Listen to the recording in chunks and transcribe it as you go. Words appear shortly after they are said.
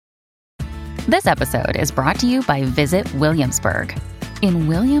This episode is brought to you by Visit Williamsburg. In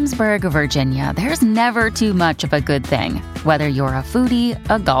Williamsburg, Virginia, there's never too much of a good thing. Whether you're a foodie,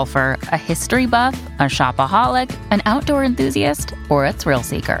 a golfer, a history buff, a shopaholic, an outdoor enthusiast, or a thrill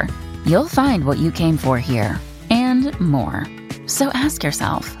seeker, you'll find what you came for here and more. So ask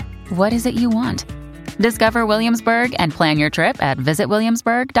yourself, what is it you want? Discover Williamsburg and plan your trip at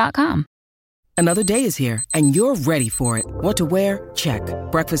visitwilliamsburg.com. Another day is here, and you're ready for it. What to wear? Check.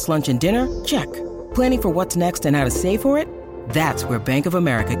 Breakfast, lunch, and dinner? Check. Planning for what's next and how to save for it? That's where Bank of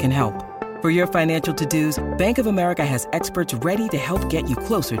America can help. For your financial to-dos, Bank of America has experts ready to help get you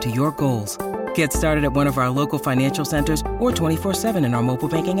closer to your goals. Get started at one of our local financial centers or 24/7 in our mobile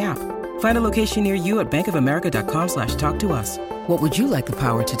banking app. Find a location near you at bankofamerica.com/talktous. What would you like the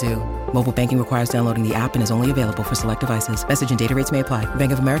power to do? Mobile banking requires downloading the app and is only available for select devices. Message and data rates may apply.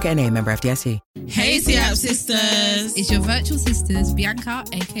 Bank of America N.A., member FDIC. Hey, CAP sisters. It's your virtual sisters, Bianca,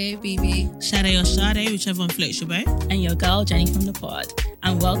 aka BB. Shade or Shade, whichever one floats your boat. And your girl, Jenny from the pod.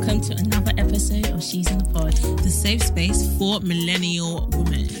 And welcome to another episode of She's in the Pod. The safe space for millennial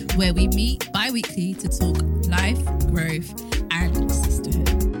women. Where we meet bi-weekly to talk life, growth, and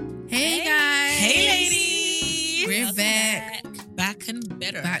sisterhood. Hey, guys. Hey, ladies. We're back. Back and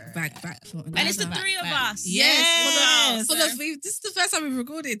better. Back. And it's the three of us. Yes. This is the first time we've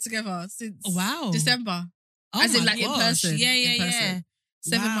recorded together since December. Oh, as in, my like, gosh. in person. Yeah.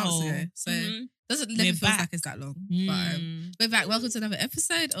 7 months ago. So doesn't never feel like it's that long. But we're back. Welcome to another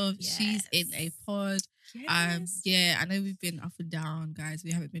episode of She's in a Pod. Yes. I know we've been up and down, guys.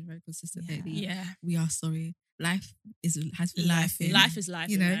 We haven't been very consistent lately. Yeah. We are sorry. Life has been Life. Life is life.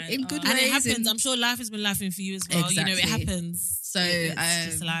 You know, man. in good And ways. it happens. I'm sure life has been laughing for you as well. Exactly. You know, it happens. So it's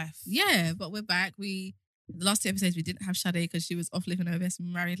just life. Yeah, but we're back. The last 2 episodes we didn't have Sade because she was off living her best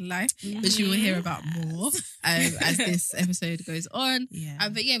married life, which you will hear about more as this episode goes on. Yeah.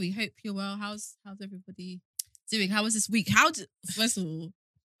 But yeah, we hope you're well. How's everybody doing? How was this week? First of all,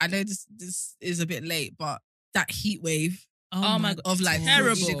 I know this is a bit late, but that heat wave. Oh my God. Of like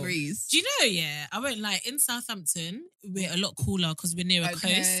Terrible. 40 degrees. Do you know, I won't lie, in Southampton, we're a lot cooler because we're near a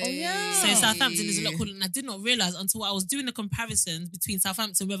coast. Oh, yeah. So Southampton is a lot cooler. And I did not realise until I was doing the comparisons between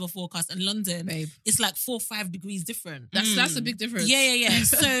Southampton weather forecast and London, Babe. It's like 4 or 5 degrees different. That's a big difference. Yeah.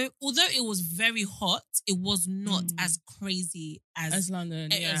 So although it was very hot, it was not as crazy as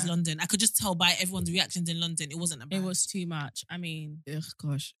London. As London. I could just tell by everyone's reactions in London, it wasn't that bad. It was too much. I mean, Ugh,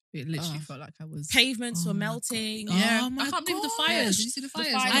 gosh. It literally felt like I was... pavements were melting. Yeah. Oh my I can't believe the gosh. fires. Did you see the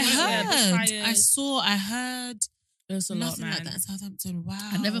fires? I heard. It was a lot, Nothing man. like that in Southampton. Wow.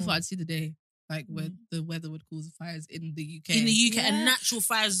 I never thought I'd see the day where the weather would cause fires in the UK. In the UK and natural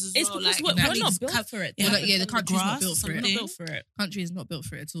fires as It's well. because like, we're not built for it. Yeah, the country's not grass built for or it. We're not built for it. Country is not built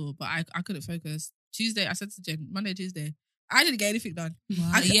for it at all. But I couldn't focus. Tuesday, I said to Jen, Monday, Tuesday, I didn't get anything done.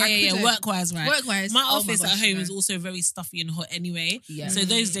 Wow. I Yeah. Work-wise, right? Work-wise. My oh office gosh, at home no. is also very stuffy and hot anyway. Yeah. So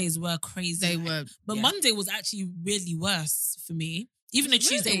those days were crazy. They were. But yeah. Monday was actually really worse for me. Even though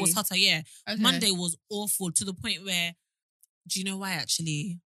Tuesday was hotter, Okay. Monday was awful to the point where, do you know why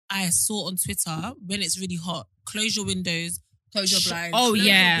actually? I saw on Twitter, when it's really hot, close your windows, Close your blinds. Oh, close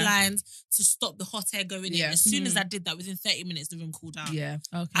yeah. your blinds to stop the hot air going in. Yeah. As soon as I did that, within 30 minutes, the room cooled down. Yeah.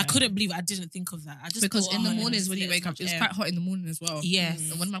 Okay. I couldn't believe it. I didn't think of that. I just Because thought, in the oh, mornings let's when you get wake as up, much it's air. quite hot in the morning as well.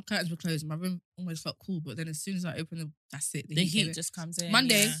 Yes. And when my curtains were closed, my room almost felt cool. But then as soon as I opened them, that's it. The heat came just comes in. in.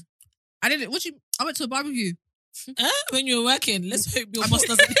 Monday, yeah. I went to a barbecue. When you were working, let's hope your boss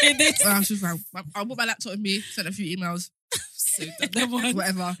doesn't hear this. I was just like, I brought my laptop with me, sent a few emails, So that one,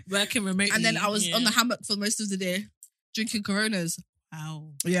 whatever. working remotely. And then I was on the hammock for most of the day, drinking Coronas.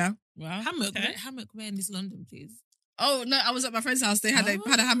 Wow. Yeah. Wow. Hammock, where in this London, please? Oh, no, I was at my friend's house. They had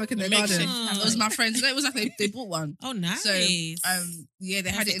a hammock in their garden. Makeshift It was my friend's. No, it was like they bought one. Oh, nice. So, they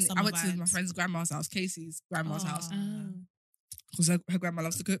had it in. Perfect I went summer to my vibes. friend's grandma's house, Casey's grandma's house. Oh. Because her grandma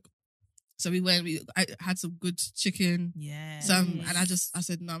loves to cook. So we went, I had some good chicken. Yeah. And I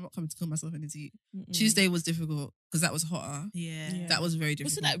said, no, I'm not coming to cook myself anything to eat. Tuesday was difficult because that was hotter. Yeah. That was very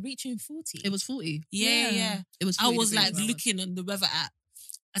Was difficult. it like reaching 40? It was 40. Yeah. It was I 40 was degrees like where I was. looking on the weather app.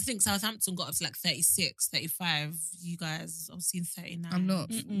 I think Southampton got up to like 36, 35. You guys, I was seeing 39. I'm not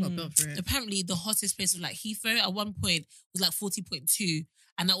built for it. Apparently, the hottest place was like Heathrow at one point was like 40.2.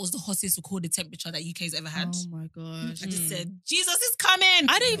 And that was the hottest recorded temperature that UK's ever had. Oh my gosh. I just said, Jesus is coming.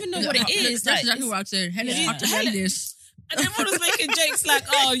 I don't even know what it is. That's Like, exactly what I said. Helen Yeah. had to learn this. And everyone was making jokes like,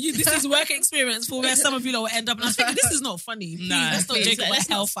 oh, this is work experience for where some of you lot will end up. And I was thinking, this is not funny. Please, let's not joke about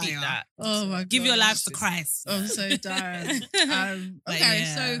hellfire. Oh my god. Give your lives to Christ. I'm so done. But Okay,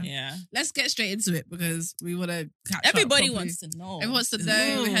 yeah. so yeah. let's get straight into it because we want to catch Everybody up properly. wants to know. Everyone wants to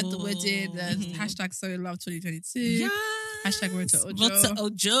know. We had the Ooh. wedding, the hashtag So Love 2022. Hashtag Road to Ojo. Road to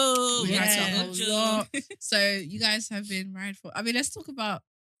Ojo. We Road had to a lot. So you guys have been married for. I mean, let's talk about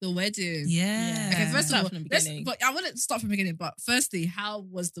the wedding. Yeah. Okay, first of Start all, from the let's. beginning. But I want to start from the beginning. But firstly, how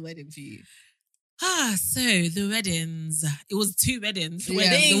was the wedding for you? So the weddings. It was 2 weddings. Yeah,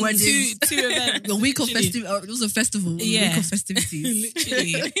 the weddings. Two events. The week of literally. festival. It was a festival. The Yeah. week of festivities.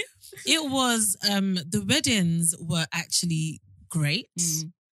 Literally. It was, the weddings were actually great.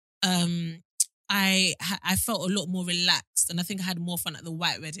 I felt a lot more relaxed, and I think I had more fun at the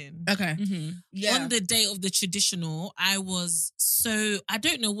white wedding. Okay. Yeah. On the day of the traditional, I was I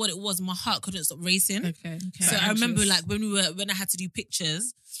don't know what it was. My heart couldn't stop racing. Okay. So I remember like when I had to do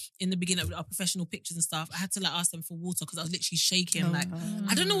pictures in the beginning of our professional pictures and stuff, I had to like ask them for water because I was literally shaking.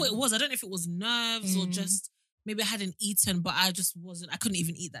 I don't know what it was. I don't know if it was nerves or just maybe I hadn't eaten, but I just wasn't. I couldn't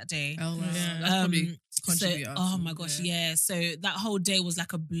even eat that day. Oh wow. Yeah. That's probably contributed. Oh my gosh, yeah. So that whole day was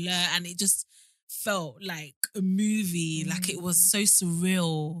like a blur, and it just felt like a movie. Like it was so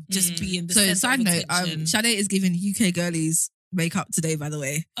surreal, just being the So center side of note, attention. Sade is giving UK girlies makeup today, by the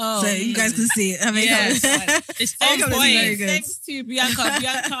way. Oh, So you guys can see it. Her makeup yes. It's On makeup is point. very good. Thanks to Bianca.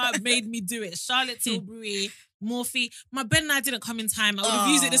 Bianca made me do it. Charlotte Tilbury, Morphe. My Ben and I didn't come in time. I would have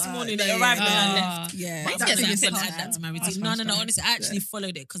used it this morning. It arrived and I left. Yeah. But That's I'm good. going That's to add fine. that to my That's routine. fine, No, fine. honestly, I actually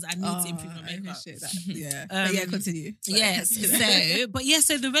followed it because I need to improve my I makeup. appreciate that. Yeah. Um, But yeah, continue. Sorry. Yes.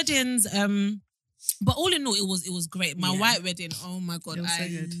 So the weddings, but all in all, it was great. My white wedding, oh my God, It was so I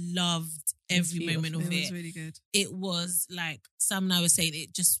good. loved every moment of It it. was really good. It was like Sam and I were saying,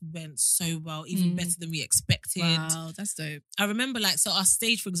 it just went so well, even better than we expected. Wow, that's dope. I remember so our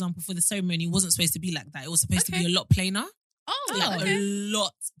stage, for example, for the ceremony wasn't supposed to be like that. It was supposed to be a lot plainer. Oh, Like okay. a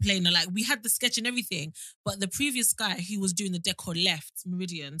lot plainer. Like we had the sketch and everything, but the previous guy who was doing the decor left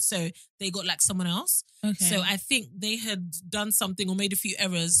Meridian, so they got like someone else. Okay. So I think they had done something or made a few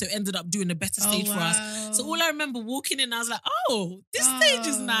errors, so ended up doing a better stage for us. So all I remember walking in, I was like, "Oh, this stage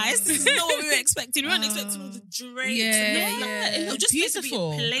is nice. This is not what we were expecting. We weren't expecting all the drapes. Yeah, and all that. It was just beautiful.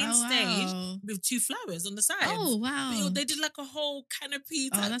 supposed to be a plain Oh, stage wow. with 2 flowers on the side. Oh, wow. They did like a whole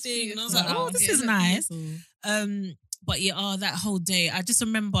canopy type that's thing, and I was beautiful. like, "Oh, this Yeah, is that's nice." beautiful. But yeah, that whole day, I just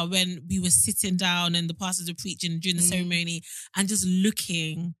remember when we were sitting down and the pastors were preaching during the ceremony and just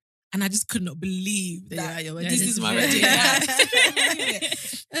looking, and I just could not believe that your this is my wedding. I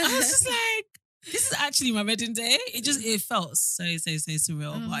was just like, this is actually my wedding day. It felt so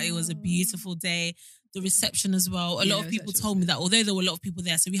surreal, but it was a beautiful day. The reception as well. A lot of people told me that, although there were a lot of people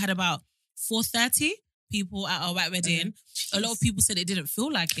there, so we had about 430 people at our white wedding. A lot of people said it didn't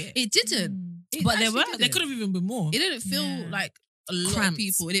feel like it. It didn't. It But actually there didn't. could have even been more. It didn't feel like a lot Cramped. of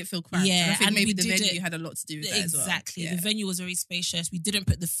people. It didn't feel cramped. Yeah, And I think and maybe we the did venue it- had a lot to do with that as well. Exactly. Yeah. The venue was very spacious. We didn't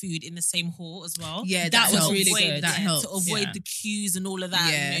put the food in the same hall as well. Yeah, That was helped. really avoid, good. That helped. To avoid Yeah. the queues and all of that.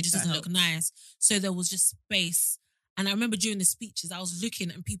 Yeah, It just that doesn't look helped. nice. So there was just space. And I remember during the speeches, I was looking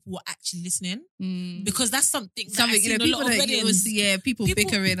and people were actually listening because that's something that I've seen a people lot of that you weddings. will see, people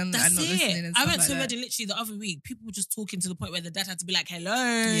bickering and That's not it. listening and I stuff went like to a that. wedding literally the other week. People were just talking to the point where the dad had to be like, "Hello,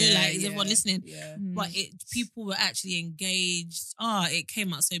 is everyone listening?" Yeah. But people were actually engaged. It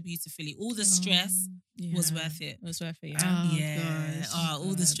came out so beautifully. All the stress was worth it. It was worth it, Oh, Yeah. gosh.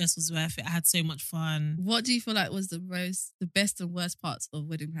 All the stress was worth it. I had so much fun. What do you feel like was the best and worst parts of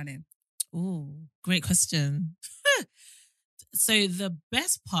wedding planning? Oh, great question. So the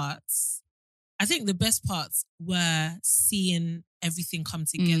best parts, I think the best parts were seeing everything come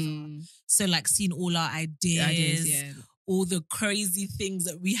together. So like seeing all our ideas, yeah. all the crazy things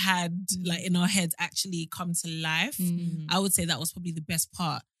that we had like in our heads actually come to life. I would say that was probably the best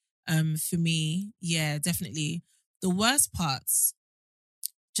part for me. Yeah, definitely. The worst parts,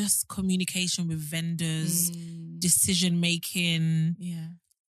 just communication with vendors, decision making.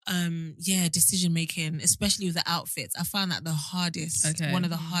 Decision making, especially with the outfits. I found that the hardest, one of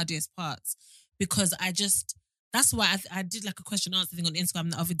the hardest parts, because that's why I did like a question answer thing on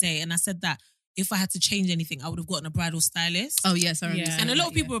Instagram the other day, and I said that if I had to change anything, I would have gotten a bridal stylist. Oh yes, I remember. And a lot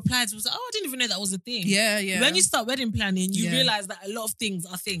of people replied to was like, "Oh, I didn't even know that was a thing." Yeah. When you start wedding planning, you realize that a lot of things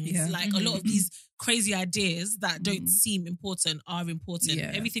are things. Yeah. Like a lot of these crazy ideas that don't seem important are important.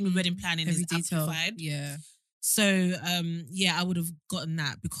 Yeah. Everything with wedding planning Every is detail. amplified. Yeah. So, I would have gotten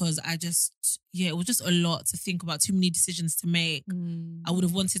that because it was just a lot to think about, too many decisions to make. I would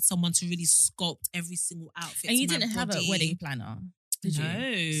have wanted someone to really sculpt every single outfit. And you to my didn't have a body. wedding planner, did you? No.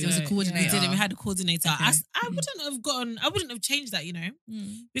 There was a coordinator. We didn't. We had a coordinator. Okay. I wouldn't have changed that,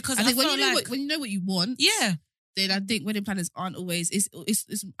 because I think when felt you know what you want, yeah. then I think wedding planners aren't always.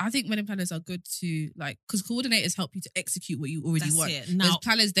 I think wedding planners are good to because coordinators help you to execute what you already That's want. it. Whereas Now,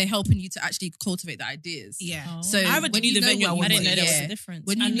 planners, they're helping you to actually cultivate the ideas. yeah. So I already when knew you the know venue what I you I didn't know wanted. there was Yeah. a difference.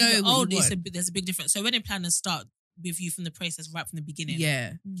 When you know what you want. there's a big difference. So wedding planners start with you from the process right from the beginning.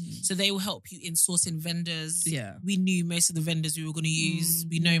 Yeah. So they will help you in sourcing vendors. Yeah. We knew most of the vendors we were going to use.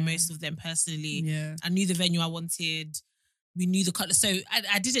 We know most of them personally. Yeah. I knew the venue I wanted. We knew the color. So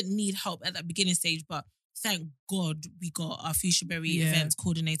I didn't need help at that beginning stage, but thank God we got our Fuchsiaberry events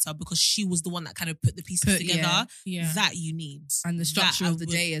coordinator because she was the one that kind of put the pieces together that you need. And the structure of the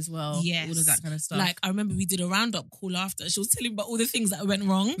day as well. Yes. All of that kind of stuff. Like, I remember we did a roundup call after. She was telling about all the things that went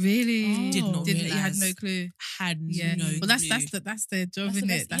wrong. Really? Did not Didn't realise. You had no clue. Had no clue. Well, that's their job, isn't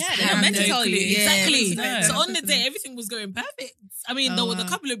it? That's they are meant to tell you. Exactly. Yeah. So on the day, everything was going perfect. I mean, there was a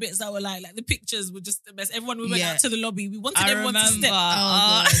couple of bits that were like the pictures were just the best. Everyone, we went out to the lobby. We wanted everyone to step.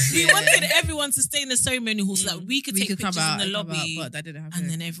 We wanted everyone to stay in the ceremony hall so that we could take pictures in the lobby. But that didn't happen. And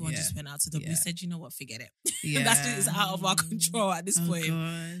then everyone just went out to the lobby. We said, you know what, forget it. Yeah. It's out of our control at this point.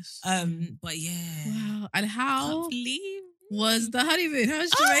 Gosh. But yeah. Wow. And how Can't believe was the honeymoon?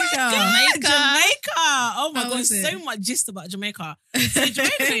 How's Oh Jamaica? my God, Jamaica. Oh my How God, was it? so much gist about Jamaica. So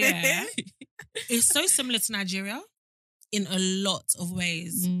Jamaica, yeah, it's so similar to Nigeria in a lot of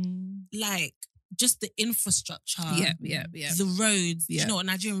ways. Like, just the infrastructure. Yeah. The roads. Yeah. You know what?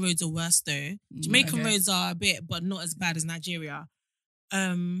 Nigerian roads are worse though. Jamaican roads are a bit, but not as bad as Nigeria.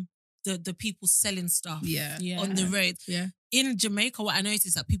 The people selling stuff on the road. Yeah. In Jamaica, what I noticed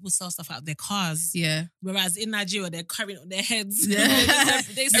is that people sell stuff out of their cars. Yeah. Whereas in Nigeria, they're carrying it on their heads. Yeah.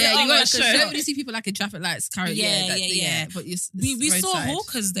 They say, You like don't really see people like in traffic lights carrying. Yeah. But we saw roadside.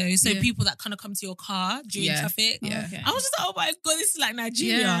 hawkers though, so people that kind of come to your car during traffic. Yeah. Okay. I was just like, oh my God, this is like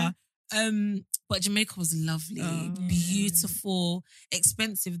Nigeria. But Jamaica was lovely, beautiful,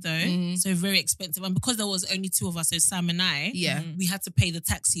 expensive though. So very expensive. And because there was only two of us, so Sam and I, we had to pay the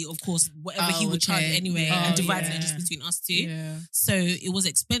taxi, of course, whatever he would charge anyway, and dividing it just between us two. Yeah. So it was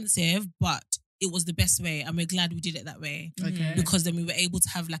expensive, but it was the best way. And we're glad we did it that way. Okay. Because then we were able to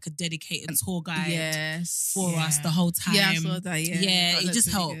have like a dedicated tour guide for us the whole time. Yeah, I saw that. Yeah, it just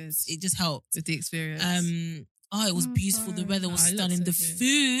helped. It just helped with the experience. It was beautiful. The weather was stunning. The so good.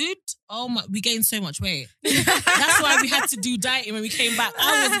 food, oh my, we gained so much weight. That's why we had to do dieting when we came back.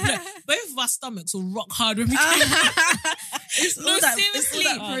 Both of our stomachs were rock hard when we came back.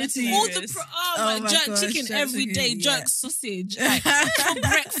 Seriously. Jerk chicken every day, jerk sausage. Like, for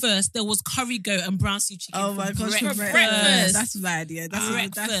breakfast, there was curry goat and brown stew chicken. Oh my gosh, for breakfast. That's bad, yeah. That's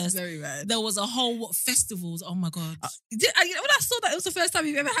breakfast. very bad. There was a whole festivals. Oh my God. When I saw that it was the first time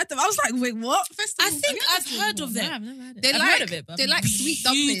you've ever had them, I was like, wait, what? I think I've heard of them. I've never had it. They're I've heard of it, but they're like sweet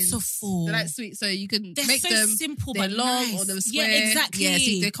dumplings. Beautiful. They're like sweet, so you can They're make so them simple, they're but long nice. or they're square. Yeah, exactly. Yeah,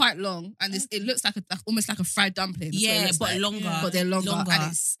 see, they're quite long, and it looks like almost like a fried dumpling. That's what it Yeah, looks but like. longer. But they're longer,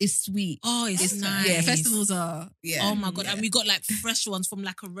 and it's sweet. Oh, it's nice. Yeah, festivals are. Yeah. Oh my God. And we got like fresh ones from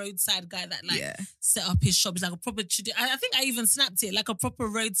like a roadside guy that like set up his shop. It's like a proper, I think I even snapped it, like a proper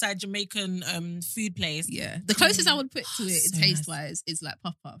roadside Jamaican food place. Yeah. The closest I would put to it So taste wise is like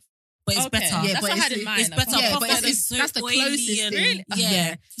Puff Puff. But it's better. Yeah, That's but what I had in mind. It's better. Yeah, Puff but Puff is so that's the oily closest and- thing.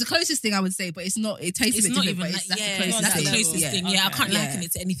 Yeah. It's the closest thing I would say, but it's not. It tastes It's a bit not different. even But like, that's yeah, the closest. that's the thing. closest thing. Okay. Yeah, I can't Yeah. liken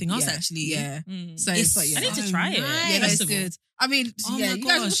it to anything else actually. Yeah. So It's but, I need to try it. Yeah, that's Festival. good. I mean, Oh yeah, my you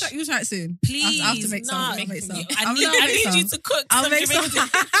guys gosh. will try it soon. Please, I have to make some. nah, I'll make some. I need you to cook I'll some make some. Jamaican.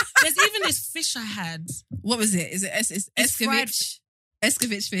 There's even this fish I had. What was it? Is it It's fried Escovitch?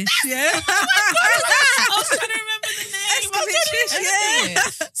 Escovitch fish. Yeah. I was trying to remember the name. Escovitch fish.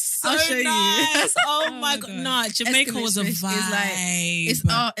 Yeah. So I'll show you. nice. Oh Oh my my God. God. Nah, Jamaica was a Escovitch fish vibe. is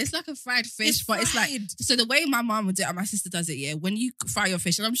it's like a fried fish, It's but it's like fried. so the way my mom would do it and my sister does it. Yeah, when you fry your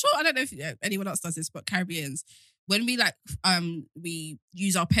fish, and I'm sure I don't know if anyone else does this, but Caribbeans. When we we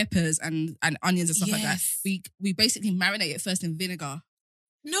use our peppers and onions and stuff like that, Yes. we basically marinate it first in vinegar.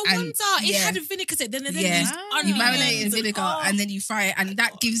 No And- wonder. It yeah. had a vinegar set. Then they Yeah. used You onions. You marinate it in vinegar Oh. and then you fry it, and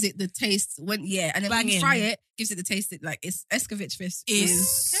that gives it the taste. And then when you Banging. fry it, gives it the taste. Like it's Escovitch fish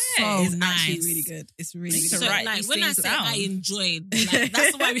It's so is nice. actually really good. It's really Need good. to So, write like, these when I things say down. I enjoyed, like,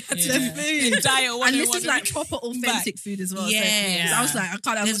 that's why we had to Yeah. in diet one. And this is like proper authentic food as well. Yeah. So I was like, I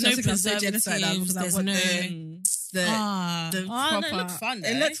can't. I was There's no just so genocide now because I preservatives, want there's the no- the Oh, no, proper. it looked fun, It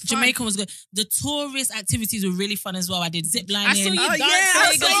though. looked fun. Jamaican was good. The tourist activities were really fun as well. I did zip lining. I saw you Oh dancing. yeah,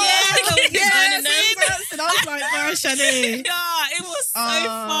 I saw Yeah. yeah, and I was like, oh, Shanae. Yeah, it was so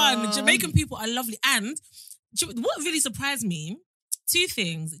fun. Jamaican people are lovely. And what really surprised me, two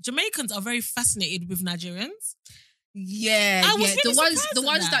things. Jamaicans are very fascinated with Nigerians. Yeah, I was yeah. really The surprised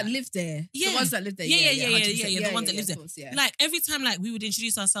ones at that that. live there. Yeah. The ones that live there. Yeah, 100%. the ones that live there. of course, yeah. Like every time like we would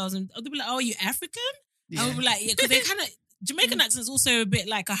introduce ourselves and they'd be like, oh, are you African? Yeah. And we'd be like, yeah, because they kind of, Jamaican accent is also a bit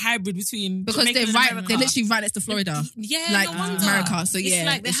like a hybrid between Because Jamaican they're and right, America. they're literally right next to Florida. Yeah, like no wonder. America. So yeah, it's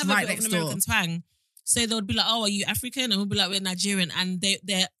like they it's have right a bit of next an door. American twang. So they would be like, "Oh, are you African?" And we'll be like, "We're Nigerian." And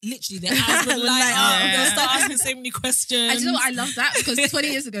they're literally their eyes would light up. They'll start asking so many questions. And you know what? I love that because 20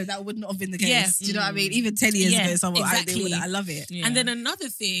 years ago that would not have been the case. Yeah. Do you know what I mean? Even 10 years ago, someone exactly. I love it. Yeah. And then another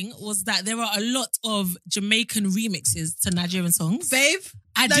thing was that there are a lot of Jamaican remixes to Nigerian songs. Babe,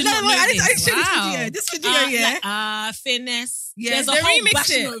 I did not know this. Wow. This video, Finesse. Yeah, there's a whole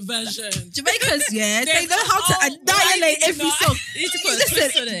Bashment version. Jamaicans, they know how to annihilate every song. You need to put a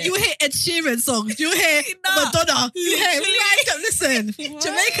twist on it. You hear Ed Sheeran songs, you hear Madonna, you hear listen.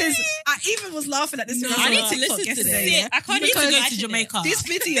 Jamaicans, I even was laughing at this. I need to listen to this. I can't need to even go to Jamaica. This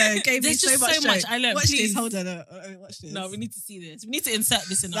video gave me so much. I learned. Watch Please. this. Hold on. Watch this. No, we need to see this. We need to insert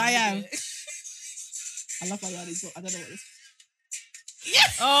this in our I love my yardies. I don't know what this.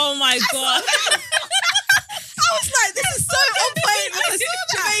 Yes. Oh my God. I was like, this is so on point because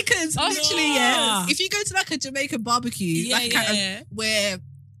Jamaicans, literally, if you go to like a Jamaican barbecue, where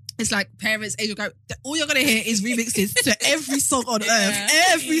it's like parents, age group, all you're gonna hear is remixes to every song on earth.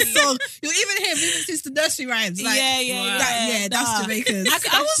 Every song. You'll even hear remixes to nursery rhymes. Like, that's Jamaicans.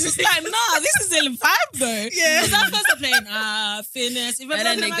 I was just like, nah, this is a vibe though. Yeah. Because at first I'm playing Finesse, if I'm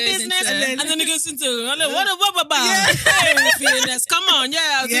running my business, and then it goes into what Finesse, come on,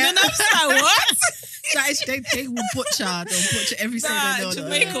 yeah. Then I'm just like, what? They will butcher. They'll butcher every single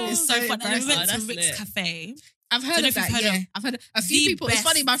Jamaica is so fun. And we went to Rick's Cafe. I've heard of that, I've heard a few people. It's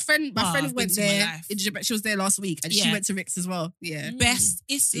funny, my friend went there. She was there last week and she went to Rick's as well. Yeah. Best.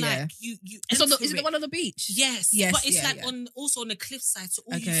 It's like you it's on is it the one on the beach? Yes. But it's like also on the cliffside, so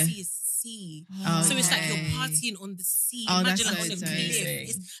all you see is sea. So it's like you're partying on the sea. Imagine like on a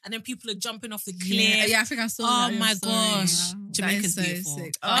cliff. And then people are jumping off the cliff. Yeah, I think I saw that. Oh my gosh. Jamaica's so beautiful.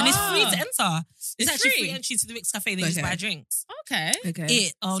 Sick. And it's free to enter. It's actually free entry to the Rick's Cafe. They just buy drinks. Okay.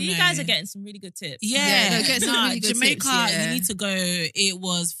 So you guys are getting some really good tips. Really Jamaica, you need to go. It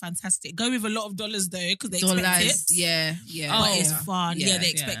was fantastic. Go with a lot of dollars though, because they expect tips. Yeah. But it's fun. Yeah, they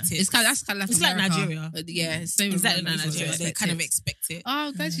expect it. It's kind of like Nigeria. It's exactly like Nigeria. They kind of expect it.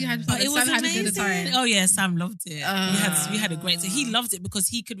 Oh, glad you had fun. But it was amazing. Oh yeah, Sam loved it. We had a great time. He loved it because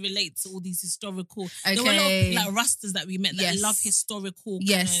he could relate to all these historical. There were a lot of like Rastas that we met that love historical. And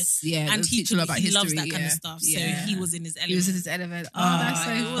he loves that kind of stuff. So he was in his element. Oh, that's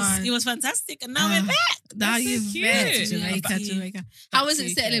so fun. It was fantastic, and now we're back. Now you've met Jamaica. How was it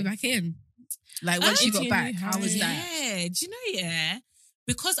settling back in? Like once you got back, how was that? Yeah, do you know?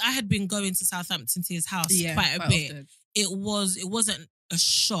 Because I had been going to Southampton to his house quite a bit. Often. It wasn't a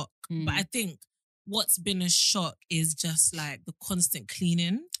shock, but I think what's been a shock is just like the constant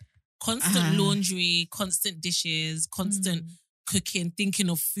cleaning, constant laundry, constant dishes, constant cooking, thinking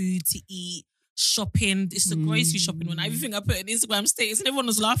of food to eat. Shopping, it's the grocery shopping one. Everything I put in Instagram status and everyone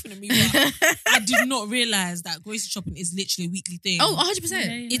was laughing at me, but I did not realise that grocery shopping is literally a weekly thing. Oh,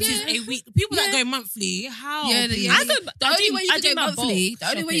 100%. It is a week. People that go monthly, how? The only way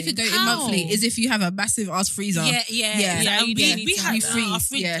you could go in monthly is if you have a massive ass freezer. Our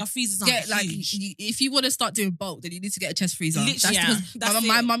freezers aren't huge. If you want to start doing bulk, then you need to get a chest freezer. That's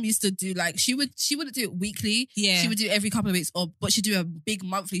my mum used to do like she wouldn't do it weekly. She would do it every couple of weeks, but she'd do a big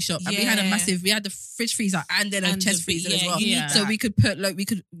monthly shop. And we had the fridge freezer and then a chest freezer as well. So we could put we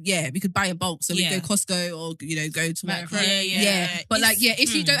could buy in bulk. So we go Costco or go to Macro. But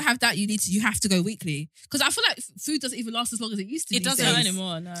if you don't have that, you have to go weekly. Because I feel like food doesn't even last as long as it used to. It doesn't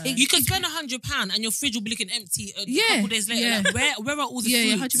anymore. No. You can spend £100 and your fridge will be looking empty a couple days later. Like, where are all the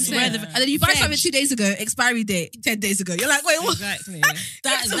foods? 100%. And then you buy something 2 days ago, expiry date 10 days ago. You're like, wait, what? Exactly.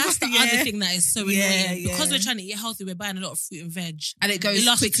 That's the other thing that is so annoying. Because we're trying to eat healthy, we're buying a lot of fruit and veg. And it goes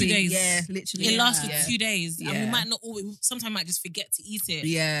quickly. 2 days. Yeah, literally. It lasts for 2 days. And we might not always, sometimes might just forget to eat it.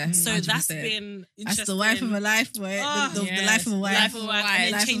 Yeah. So 100%. That's been interesting. That's the wife of a life, boy. The life of a wife. Life of a wife.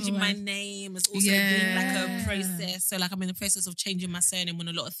 And then changing my name has also been like a process. So like I'm in the process of changing my surname on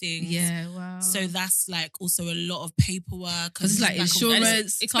a lot of things. Yeah, wow. So that's like also a lot of paperwork. Because it's like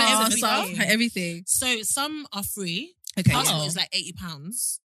insurance, car stuff, everything. So some are free. Okay. Passport is like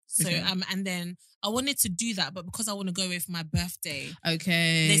 £80. So and then I wanted to do that, but because I want to go away for my birthday,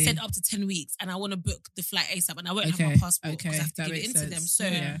 they said up to 10 weeks, and I want to book the flight ASAP, and I won't have my passport because I have to give it into them. So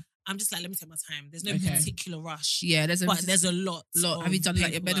I'm just like, let me take my time. There's no particular rush. Yeah, there's a lot. Have you done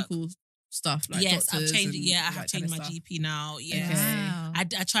like your medical stuff? Like yes, I've changed it. Yeah, I have changed my GP now. Yes. Wow.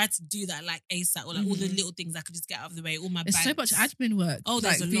 I tried to do that like ASAP, or like all the little things I could just get out of the way. All my It's banks. so much admin work. Oh,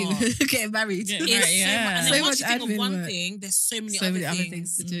 there's a lot. Getting married. It's so much. And then So once much you think admin of one work. thing, there's so many other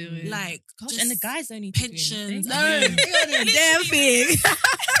things to do. Like, and the guys don't need pensions. No, they got a damn thing.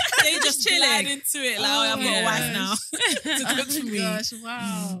 They just slide into it. Like, I've got a wife now to cook for me. Gosh,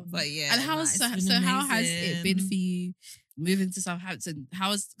 wow. But yeah. And how has it been for you moving to Southampton,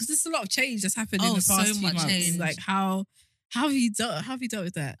 because there's a lot of change that's happened in the past so few much months. change. Like how have you dealt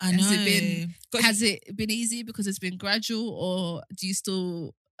with that? I know. Has it been easy because it's been gradual, or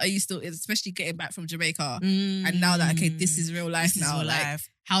are you still, especially getting back from Jamaica and now that, okay, this is real life now. Real like, life.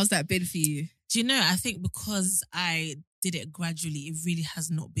 How's that been for you? Do you know, I think because I did it gradually, it really has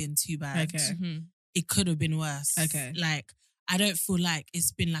not been too bad. Okay. Mm-hmm. It could have been worse. Okay. Like, I don't feel like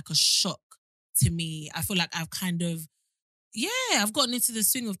it's been like a shock to me. I feel like I've kind of, I've gotten into the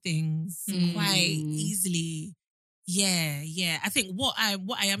swing of things quite easily. Yeah. I think what I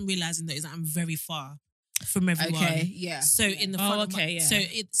am realizing though is that I'm very far from everyone. Okay, yeah. So in the front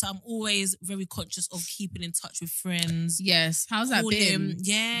so I'm always very conscious of keeping in touch with friends. Yes. How's that been?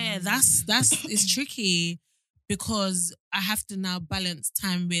 Yeah, that's it's tricky because I have to now balance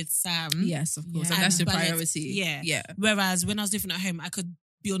time with Sam. Yes, of course. And that's your priority. Yeah. Whereas when I was living at home, I could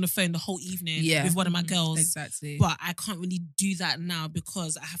be on the phone the whole evening with one of my girls. Exactly. But I can't really do that now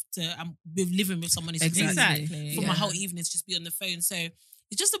because I'm living with someone. Exactly. For my whole evenings, just be on the phone. So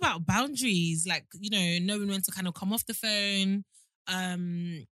it's just about boundaries, like, knowing when to kind of come off the phone,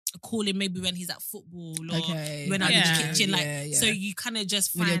 calling maybe when he's at football or when I'm in the kitchen. So you kind of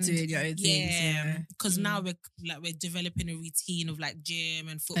just find when you're doing your own things. Because now we're developing a routine of like gym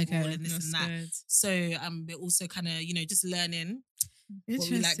and football and this and that. Good. So we're also kind of just learning what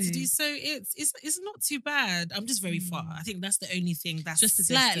we like to do. So it's not too bad. I'm just very far. I think that's the only thing that's just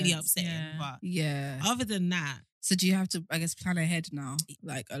slightly upsetting. But other than that. So do you have to, I guess, plan ahead now?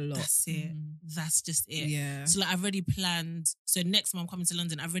 Like a lot. That's it. That's just it. Yeah. So like I've already planned. So next time I'm coming to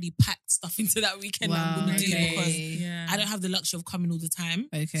London, I've already packed stuff into that weekend that I'm going to do because I don't have the luxury of coming all the time.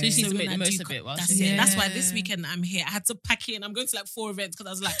 Okay. So you need to make the most of it. That's it. That's why this weekend I'm here. I had to pack in. I'm going to like 4 events because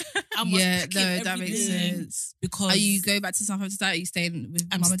I was like, I must pack in that makes sense. Because are you going back to Southampton? Are you staying with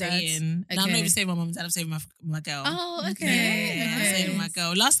mum and dad? Okay. No, I'm not even staying with my mum and dad. I'm staying with my girl. Oh, okay. I'm staying with my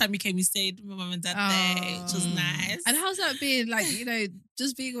girl. Last time you came, you stayed with my mum and dad there, which was nice. And how's that been? Like,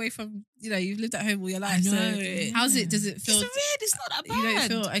 just being away from, you've lived at home all your life. I know. So how's it? Does it feel? It's weird. It's not that bad. You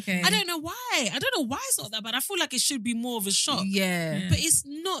don't feel okay. I don't know why. It's not that bad. I feel like it should be more of a shock. Yeah. But it's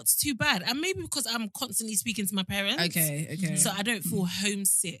not too bad. And maybe because I'm constantly speaking to my parents. Okay. So I don't feel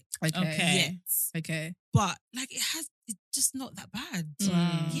homesick. Okay. Yet. Okay. But like it's just not that bad.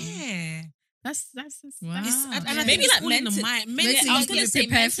 Wow. Yeah. That's wow. And I maybe like mentally, I was going to say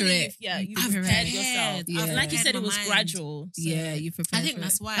prepare for it. Yeah, you prepared yourself. Yeah. Like you said, it was gradual. So you prepared. I think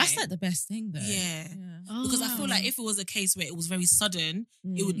that's why. That's like the best thing, though. Yeah. Because I feel like if it was a case where it was very sudden,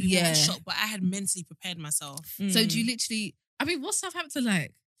 it would be more of a shock. But I had mentally prepared myself. So do you literally? I mean, what's Southampton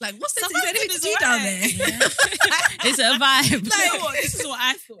like? Like, what's there to do down there? It's a vibe. Like, you know what? This is what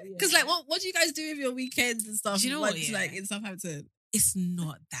I thought. Because like, what do you guys do with your weekends and stuff? Do you know what? Like in Southampton. It's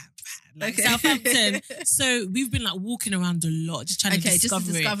not that bad. Like Southampton. So we've been like walking around a lot, just trying to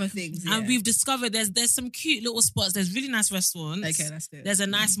discover things. And we've discovered there's some cute little spots. There's really nice restaurants. Okay, that's good. There's a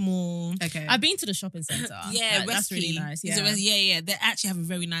nice mall. Okay. I've been to the shopping centre. That's really nice. Yeah. They actually have a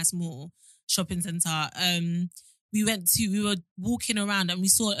very nice mall, shopping centre. We were walking around and we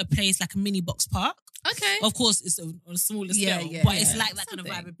saw a place like a mini box park. Okay. Of course, it's on a smaller scale, but it's like that kind of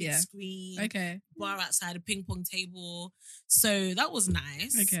vibe, a big screen, bar outside, a ping pong table. So that was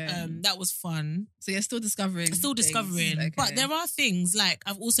nice. Okay. That was fun. So you're still discovering. Okay. But there are things like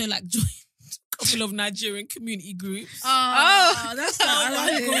I've also like joined a couple of Nigerian community groups. That's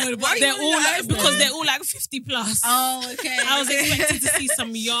God. But they're all like, because they're all like 50 plus. Oh, okay. I was expecting to see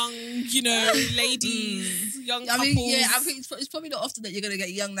some young, ladies, young couples. I think it's probably not often that you're going to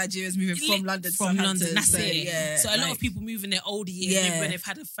get young Nigerians moving from London to Southampton. That's it. Yeah, so a lot of people move in their older years, maybe when they've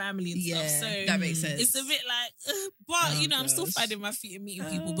had a family and stuff. So that makes sense. It's a bit like, but I'm still finding my feet and meeting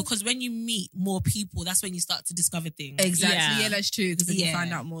people because when you meet more people, that's when you start to discover things. Exactly. Yeah, that's true because then you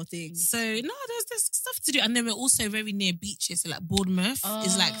find out more things. So there's stuff to do, and then we're also very near beaches. So like Bournemouth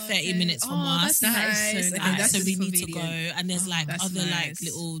is like 30 minutes from us. That's nice. So, that's so we need convenient. to go, and there's like other nice. like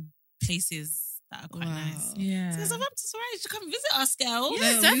little places that are quite nice. Yeah. So Southampton's alright. You should come visit us, girl.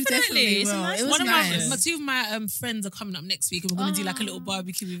 Yeah, definitely. It's nice. It was nice. Two of my friends are coming up next week, and we're gonna do like a little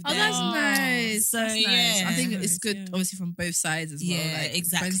barbecue with them. That's nice. So that's nice. I think it's good, Yeah. obviously, from both sides as well. Yeah, like,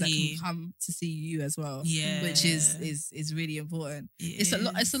 exactly. Friends that can come to see you as well. Yeah, which is really important. It's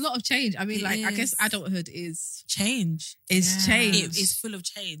a lot of change. I mean, I guess adulthood is change. It's change. It's full of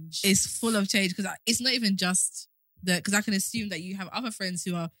change. It's full of change because it's not even just because I can assume that you have other friends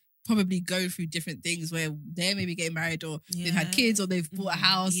who are probably going through different things where they're maybe getting married or they've had kids or they've bought a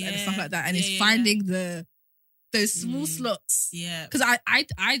house and stuff like that, and it's finding those small slots. Yeah, because I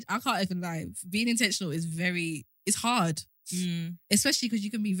can't even lie. Being intentional is it's hard especially because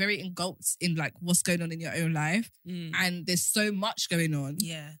you can be very engulfed in like what's going on in your own life, and there's so much going on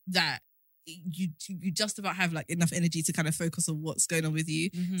that you just about have like enough energy to kind of focus on what's going on with you.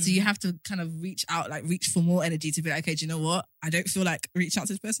 So you have to kind of reach for more energy to be like, okay, do you know what? I don't feel like reaching out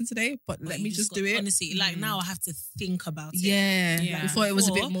to this person today, but let me just do it. Honestly, like now I have to think about it. Yeah. Before it was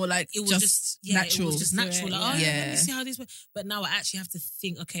a bit more like it was just natural. It was just natural. Like, let me see how this works. But now I actually have to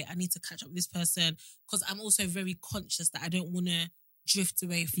think, okay, I need to catch up with this person, because I'm also very conscious that I don't want to drift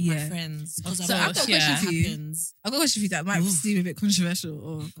away from my friends. So I've got a question for you. I've got a question for you that might seem a bit controversial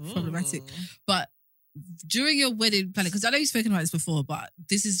or problematic. But during your wedding planning, because I know you've spoken about this before, but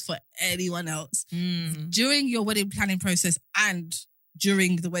this is for anyone else. During your wedding planning process and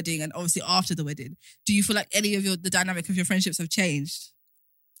during the wedding and obviously after the wedding, do you feel like any of the dynamic of your friendships have changed?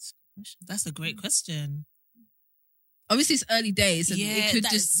 That's a great question. Obviously, it's early days, and it could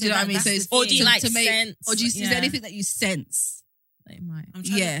just, you know what I mean? So it's, or do you like sense? Or do you, is there anything that you sense? It might. I'm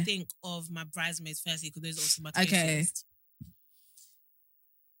trying to think of my bridesmaids firstly, because those are also my closest.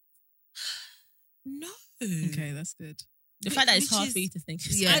 No. Okay, that's good. The fact that it's hard for you to think.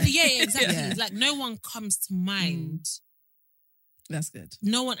 Yeah, exactly. Like no one comes to mind. That's good.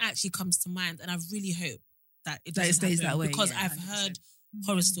 No one actually comes to mind, and I really hope that it stays that way, because I've heard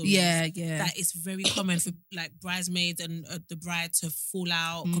horror stories. That it's very common for like bridesmaids and the bride to fall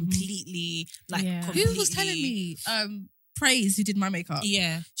out completely. Like who was telling me? Praise, who did my makeup.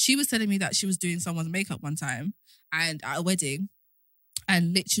 Yeah. She was telling me that she was doing someone's makeup one time and at a wedding,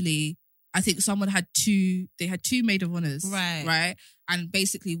 and literally I think someone had two maid of honors. Right. And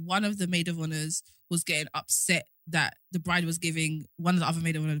basically one of the maid of honors was getting upset that the bride was giving one of the other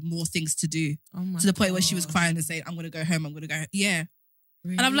maid of honors more things to do. To the point where she was crying and saying, I'm going to go home. Yeah.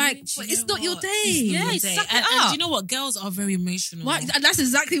 Really? And I'm like, but it's not your day. And you know what? Girls are very emotional. What? And that's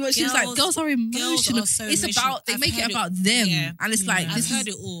exactly what she was like. Girls are emotional. Girls are so it's emotional. About, they make it about them. Yeah. And it's like, I've heard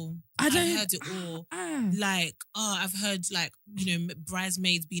it all. I've heard it all. Like, I've heard like, you know,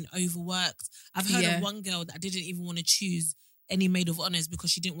 bridesmaids being overworked. I've heard of one girl that didn't even want to choose any maid of honors because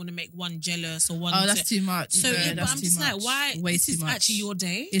she didn't want to make one jealous or one. Oh, that's too much. So, but I'm just like, why? This is actually your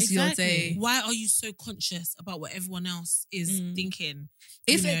day. It's your day. Why are you so conscious about what everyone else is thinking?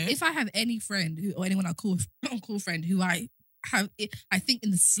 If I have any friend or anyone I call friend who I think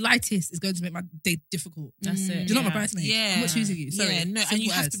in the slightest is going to make my day difficult. That's it. You're not my bridesmaid. Yeah. I'm not choosing you. Sorry. Yeah, no, and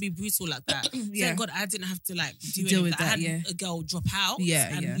you have to be brutal like that. Thank God I didn't have to like deal with that. I had a girl drop out.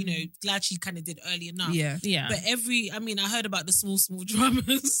 And you know, glad she kind of did early enough. Yeah. But I heard about the small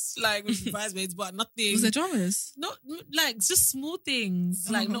dramas like with the bridesmaids, but nothing. Was there dramas? Not like just small things,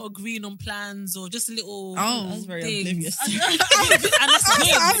 like not agreeing on plans or just little. Oh, that's very oblivious. And that's good.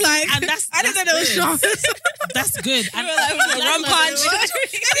 I'm like, I didn't know there was dramas. That's good. And one punch.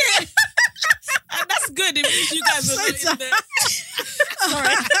 And that's good. It means you guys are not in there.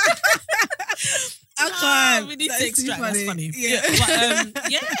 Sorry. I can't. We need to extract. That's funny. Yeah.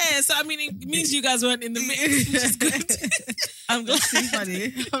 But, so I mean, it means you guys weren't in the mix, which is good. I'm glad. It's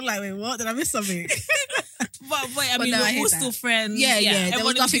funny. I'm like, wait, what? Did I miss something? But I mean, we're all still friends. Yeah. There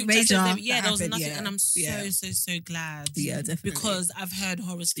was nothing major. There was nothing, and I'm so glad. Yeah, definitely. Because I've heard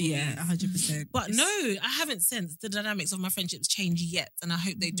horror stories. Yeah, 100%. But no, I haven't sensed the dynamics of my friendships change yet, and I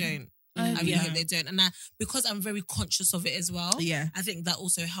hope they don't. I really hope they don't. And because I'm very conscious of it as well, I think that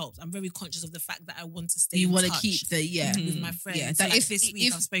also helps. I'm very conscious of the fact that I want to stay in touch. You want to keep with my friends. Yeah. So like this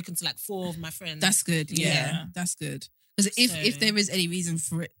week I've spoken to like 4 of my friends. That's good. Yeah. That's good. Because if there is any reason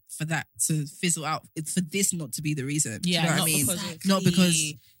for that to fizzle out, it's for this not to be the reason. Yeah, you know what I mean? Not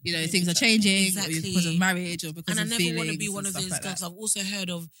because things are changing, or because of marriage, or because of feelings. And I never want to be one of those girls. Like I've also heard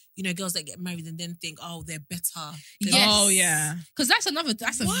of girls that get married and then think, oh, they're better. Yes. Oh yeah, because that's a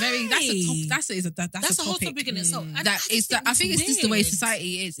whole topic in itself. I think it's just the way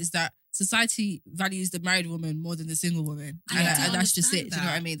society is. Is that society values the married woman more than the single woman, and that's just it. Do you know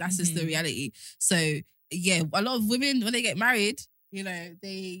what I mean? That's just the reality. So. Yeah, a lot of women when they get married,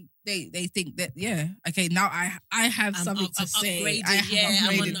 they think that okay, now I have something to say. I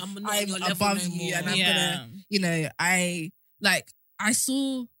have upgraded. I'm above you, and I'm gonna, I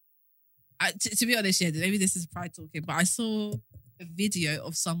saw. To be honest, maybe this is pride talking, but I saw a video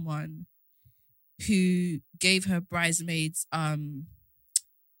of someone who gave her bridesmaids.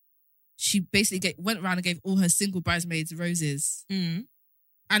 She basically went around and gave all her single bridesmaids roses, and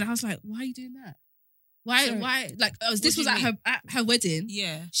I was like, why are you doing that? Why? Like, this was at her wedding.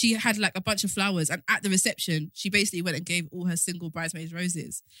 Yeah. She had like a bunch of flowers, and at the reception, she basically went and gave all her single bridesmaids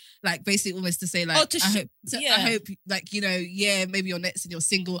roses. Like, basically almost to say, like, I hope, like, you know, maybe you're next and you're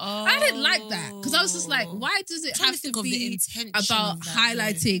single. I didn't like that because I was just like, why does it have to be about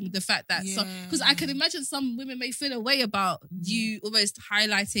highlighting the fact that because I can imagine some women may feel a way about you almost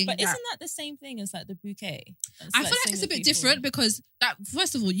highlighting. But isn't that the same thing as like the bouquet? I feel like it's a bit different because that,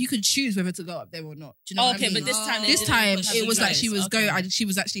 first of all, you can choose whether to go up there or not. Do you know what I mean? But this time it was like she was going. She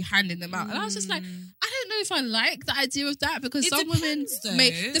was actually handing them out, and I was just like, I don't know if I like the idea of that because some women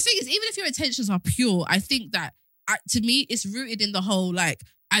may. The thing is, even if your intentions are pure, I think that to me, it's rooted in the whole like,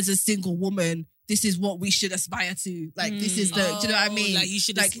 as a single woman, this is what we should aspire to. Like, this is the. Do you know what I mean? Like, you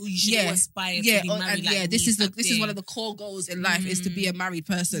should aspire to be married. And this is one of the core goals in life is to be a married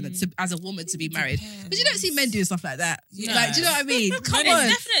person and as a woman to be married. But you don't see men doing stuff like that. Yeah. Like, do you know what I mean? Come on,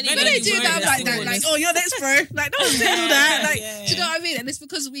 men don't do that like that. Like, oh, you're next, bro. Like, no one's doing all that. Like, do you know what I mean? And it's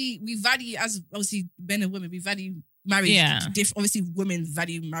because we value, as obviously men and women, we value marriage. Obviously, women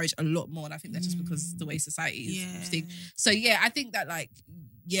value marriage a lot more, and I think that's just because the way society is. So I think that like.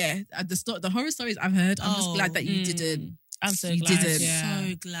 The horror stories I've heard, I'm just glad that you didn't. I'm so glad. Didn't.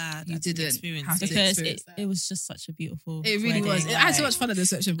 So glad you didn't experience because it was just such a beautiful. It really was. I had so much fun at the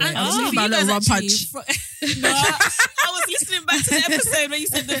reception. I was thinking about a little rum punch. I was listening back to the episode when you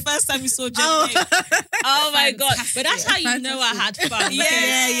said the first time you saw Jen. Oh my god! But that's how you know I had fun. Yeah.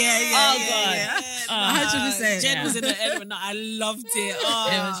 Oh god, 100%. Jen was in the element. I loved it. It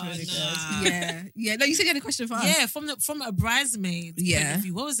was really good. Yeah. No, you said you had a question for us. Yeah, from a bridesmaid. Yeah.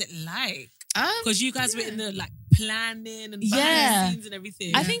 What was it like? Because you guys were in the like planning and behind the scenes and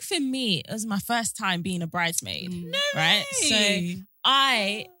everything. I think for me, it was my first time being a bridesmaid. No right? way.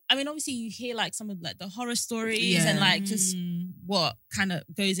 So I mean, obviously you hear like some of like the horror stories and like just what kind of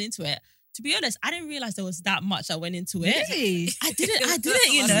goes into it. To be honest, I didn't realize there was that much that went into it. Really? I didn't,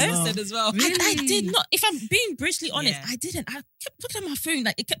 you know. Said as well. Really? I did not. If I'm being brutally honest, I didn't. I kept looking at my phone,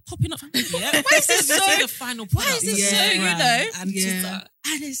 like it kept popping up. I'm like, why is this so? The final why is this so? You know.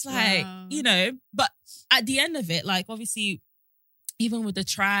 And it's like, you know. But at the end of it, like obviously, even with the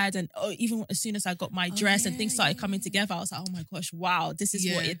trad and even as soon as I got my dress and things started coming together, I was like, oh my gosh, wow, this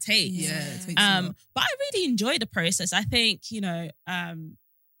is what it takes. It takes but I really enjoyed the process. I think, you know,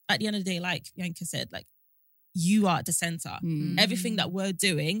 at the end of the day, like Yanka said, like you are at the center. Everything that we're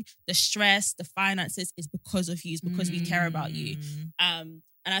doing, the stress, the finances is because of you, it's because we care about you. And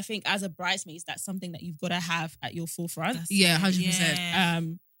I think as a bridesmaid, that's something that you've got to have at your forefront.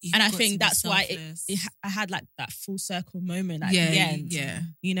 100%. And I think that's why I had like that full circle moment at the end.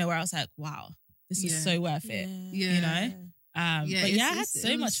 You know, where I was like, wow, this was so worth it. You know? But I had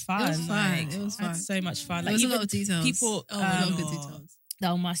so much fun. It was fun. Like, it was fun. I had so much fun. There Like, was a lot of details. People, a lot of good details. That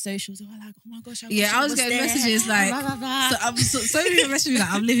on my socials, they were like, oh my gosh, I was getting messages like, so many people messaging me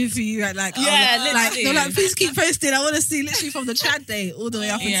like, I'm living for you. Like, they're like, please keep posting. I want to see literally from the chat day all the way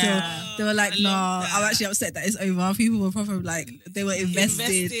up until they were like, no, I'm actually upset that it's over. People were probably like, they were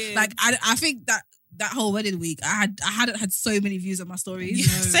invested. Like, I think that whole wedding week, I hadn't had so many views on my stories.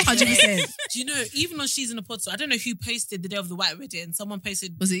 100%. Do you know, even on She's in the Pod, so I don't know who posted the day of the white wedding. Someone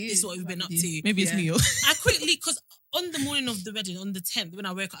posted, was it you? This is what we've been up to. Maybe it's me. I quickly, because on the morning of the wedding, on the 10th, when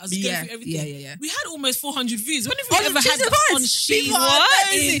I woke up, I was going through everything. We had almost 400 views. When have we ever had that on She? People are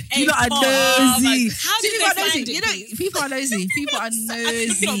nosy. You know, nosy. How did they find it? You know, people are nosy. People are nosy.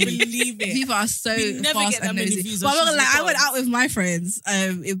 I cannot believe it. People are so fast and nosy. But I went out with my friends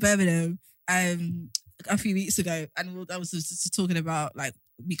in Birmingham a few weeks ago, and I was just talking about like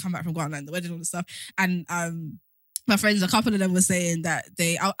we come back from Ghana and the wedding and all the stuff, and my friends, a couple of them were saying that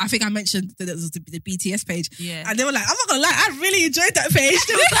I think I mentioned that it was the BTS page, and they were like, I'm not gonna lie, I really enjoyed that page.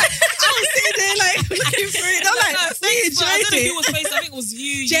 They was like, I was sitting there like looking through it. They were like, we enjoyed it. Who was facing? I think it was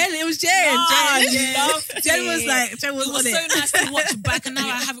you. Jen, it was Jen. Jen was like, Jen was on it. It was so nice to watch back, and now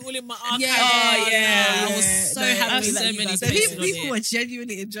I have it all in my archive. I was so happy that you guys posted on people were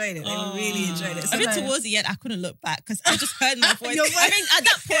genuinely enjoying it. They were really enjoying it. I mean, towards the end, I couldn't look back because I just heard my voice. I mean, at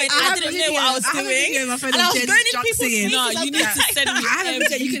that point, I didn't know what I was doing, and I was going in people's singing. No, you need to send me. I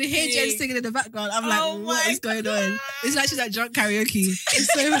haven't. You can hear Jen singing in the background. I'm like, what is going on? It's like she's like drunk karaoke.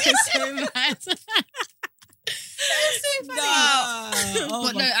 It's so bad. It's so funny.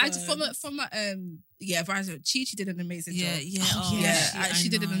 But no, I just from Chi did an amazing job. She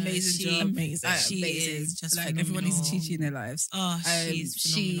did an amazing job. Amazing. She is just like phenomenal. everyone needs Chi in their lives. She's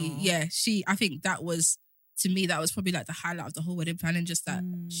phenomenal. I think that was, to me, that was probably like the highlight of the whole wedding planning. Just that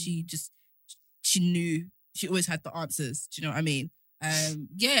she knew. She always had the answers. Do you know what I mean?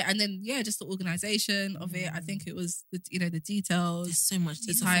 And then just the organization of it. I think it was the details. There's so much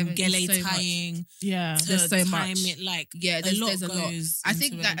the detail, time, from gele tying. Yeah, there's so much. There's a lot. I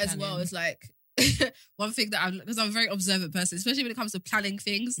think that as well is like one thing that because I'm a very observant person, especially when it comes to planning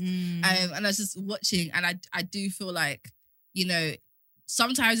things. And I was just watching, and I do feel like,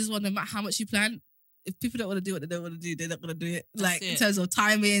 sometimes it's one, no matter how much you plan, if people don't want to do what they don't want to do, they're not going to do it. In terms of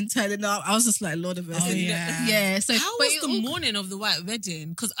timing, turning up, I was just like, Lord of mercy. Oh, yeah. So how was the morning of the white wedding?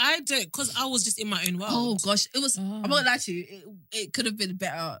 Because I was just in my own world. Oh gosh, it was. I'm not gonna lie to you. It could have been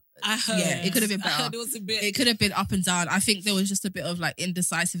better. I heard. Yeah, it could have been better. I heard it was a bit. It could have been up and down. I think there was just a bit of like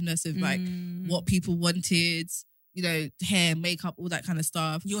indecisiveness of like what people wanted. Hair, makeup, all that kind of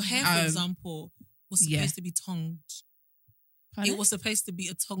stuff. Your hair, for example, was supposed to be tongued. Pardon? It was supposed to be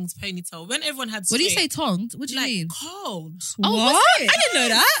a tongued ponytail. When everyone had straight, what do you say tongued? What do you mean? Curled. Oh, what? I didn't know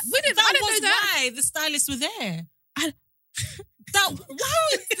that. I didn't know that. Why the stylists were there.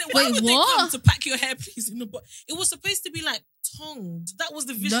 Why would they come to pack your hair, please? It was supposed to be like tongued. That was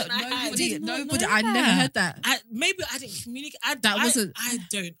the vision I had. I never heard that. Maybe I didn't communicate. I don't understand.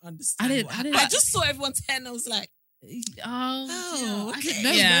 I just saw everyone's hair and I was like, okay. I didn't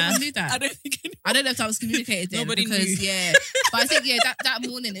know. No one knew that. I don't know if that was communicated then. Nobody knew. But I think that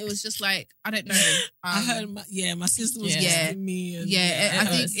morning it was just like, I don't know. I heard my sister was asking me. And, I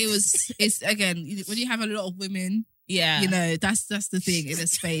think it's again, when you have a lot of women, that's the thing in a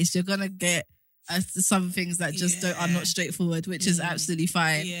space. You're gonna get some things that just are not straightforward, which is absolutely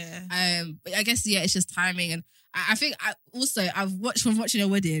fine. But I guess it's just timing, and I think I've watched from watching a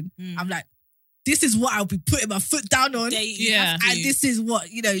wedding. I'm like, this is what I'll be putting my foot down on. And this is what,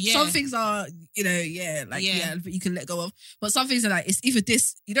 some things are, but you can let go of. But some things are like, it's either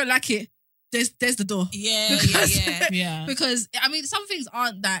this, you don't like it, there's the door. Because, I mean, some things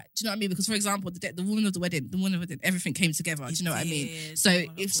aren't that, do you know what I mean? Because, for example, the woman of the wedding, everything came together, do you know what I mean? So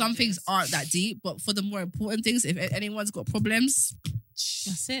if some things aren't that deep, but for the more important things, if anyone's got problems,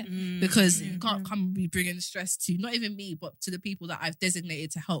 that's it. Because you can't come and be bringing stress to not even me, but to the people that I've designated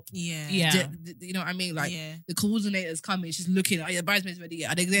to help. You know what I mean? Like the coordinators coming, she's looking. The bridesmaids ready?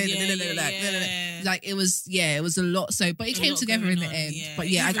 Are they there? Like it was a lot. So, but it came together in the end. But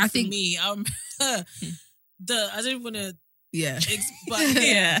I think me, I don't want to. But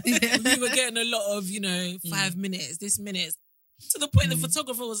we were getting a lot of 5 minutes, this minutes. To the point the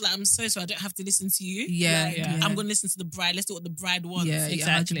photographer was like, I'm so sorry, I don't have to listen to you. I'm going to listen to the bride. Let's do what the bride wants.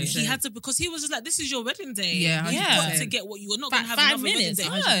 Exactly. He had to, because he was just like, this is your wedding day. You got to get what you are not going to have another wedding day.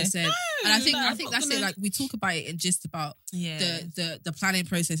 100%. And I think that's it. Like we talk about it in just about the planning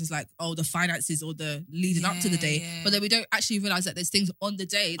process is like, the finances or the leading up to the day. But then we don't actually realize that there's things on the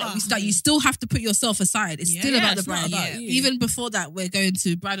day that you still have to put yourself aside. It's still about the bride. Even before that, we're going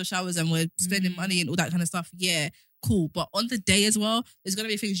to bridal showers and we're spending money and all that kind of stuff. Cool, but on the day as well, there's gonna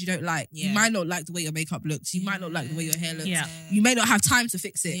be things you don't like. You might not like the way your makeup looks. You might not like the way your hair looks. You may not have time to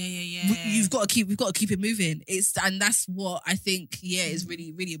fix it. We've got to keep it moving. And that's what I think. is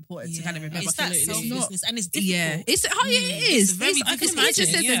really really important to kind of remember. It's that selflessness, and it's difficult. It is. It's easier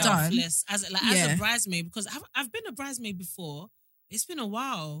said than done. As a bridesmaid, because I've been a bridesmaid before. It's been a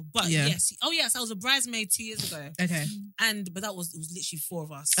while, but yes. Oh yes, I was a bridesmaid 2 years ago. Okay. But it was literally 4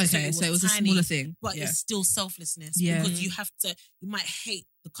 of us. Okay, so it was tiny, a smaller thing. But it's still selflessness because you might hate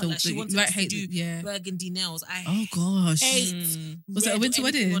the colour. She wanted to do burgundy nails. Oh gosh. Was it a winter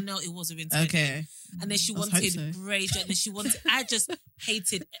wedding? No, it was a winter wedding. And then she wanted grey. And then she wanted. I just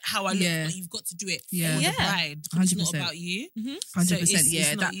hated how I looked. Like, you've got to do it for the bride. 100%. It's not about you. 100%. So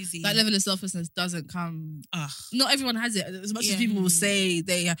it's not easy. That level of selflessness doesn't come. Not everyone has it. As much as people will say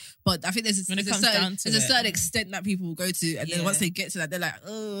they, but I think there's a certain extent that people will go to, and then once they get to that, they're like,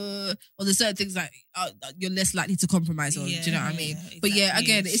 or there's certain things that you're less likely to compromise on. Do you know what I mean? Exactly. But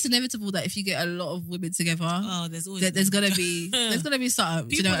again, it's inevitable that if you get a lot of women together, there's gonna be something. People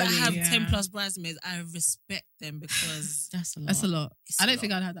do you know that what I mean? have 10 plus bridesmaids, I respect them because that's a lot. I don't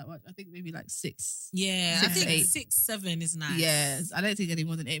think I'd have that much. I think maybe like 6. Yeah, I think 8. 6, 7 is nice. Yeah, I don't think any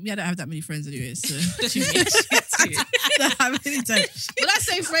more than 8. I don't have that many friends anyway. So I really don't. When I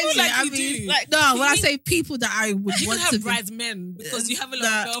say friends, I mean when I say people that I would you want have to bridesmen because you have a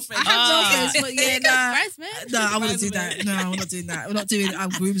lot of girlfriends. I have girlfriends, but I wouldn't do that. No, we're not doing that. We're not doing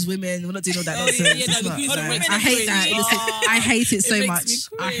grooms women. We're not doing all that nonsense. I hate that. I hate it so much.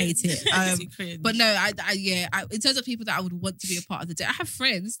 I hate it. But no, in terms of people that I would want to be a part of the day, I have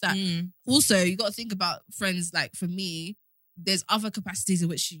friends that also, you got to think about friends. Like for me, there's other capacities in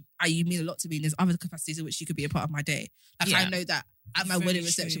which you mean a lot to me, and there's other capacities in which you could be a part of my day. Like I know that at my wedding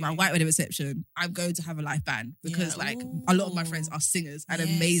reception, my white wedding reception, I'm going to have a live band because a lot of my friends are singers and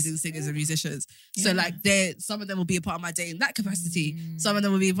amazing singers and musicians. So like some of them will be a part of my day in that capacity. Some of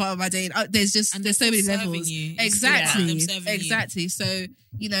them will be a part of my day. There's so many levels. Exactly. So,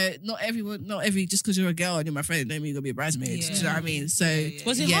 you know, not every just because you're a girl and you're my friend, don't mean you're gonna be a bridesmaid. Do you know what I mean? So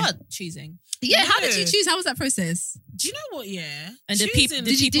was it hard choosing? Yeah, how did you choose? How was that process? Do you know what? Yeah, and did you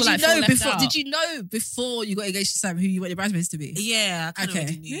know before? Did you know before you got engaged to Sam who you want your bridesmaids to be? Yeah, I kind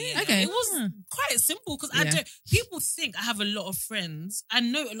of knew. Yeah. Okay, it was quite simple because I don't. People think I have a lot of friends. I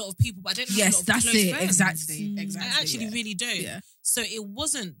know a lot of people, but I don't have a lot of close friends. Exactly. I actually really don't. Yeah. So it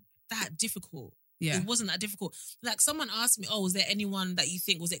wasn't that difficult. Yeah. It wasn't that difficult. Like someone asked me, was there anyone that you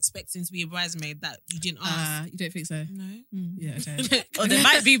think was expecting to be a bridesmaid that you didn't ask? You don't think so? No. Yeah, okay. Or there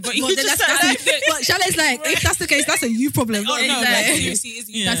might be, but you just but Charlotte's like, if that's the case, that's a you problem. Oh, no, like, seriously, it's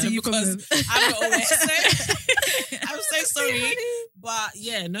you. That's a you problem. I'm not aware. I'm so sorry. But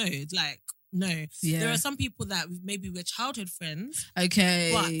yeah, no, like, no. Yeah. There are some people that maybe we're childhood friends.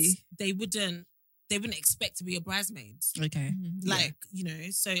 Okay. But they wouldn't expect to be a bridesmaid. Okay. Like, you know,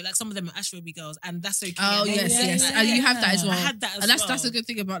 so like some of them are Ashrabi girls and that's okay. Oh, yes. And you have that as well. I had that as well. And that's a good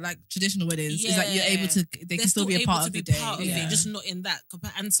thing about like traditional weddings is that you're able to, they can still be a part of the day. It, just not in that.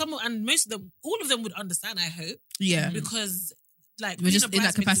 And most of them, all of them would understand, I hope. Yeah. Because like we're just in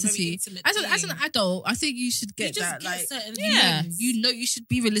that capacity. As an adult, I think you should get that. Like, you know, you should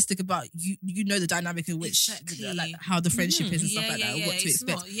be realistic about you know the dynamic in which like how the friendship is and stuff like that, and what to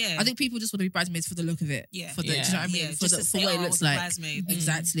expect. I think people just want to be bridesmaids for the look of it. For the, do you know what I mean? For what it looks like.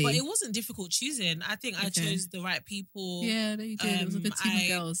 Exactly. But it wasn't difficult choosing. I think I chose the right people. Yeah, there you go. It was a good team of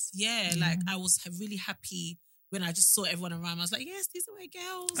girls. Yeah, like I was really happy when I just saw everyone around. I was like, yes, these are my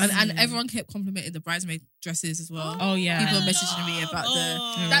girls. And everyone kept complimenting the bridesmaid dresses as well. Oh yeah. People messaging me about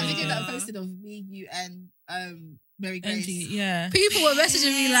that video that I posted of me, you and Mary Grace. People were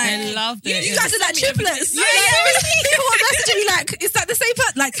messaging me like, I loved it. You guys are like triplets. Yeah. People were messaging me like, is that the same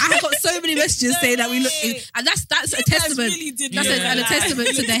person? Like, I got so many messages saying that we look, and that's a testament. That's a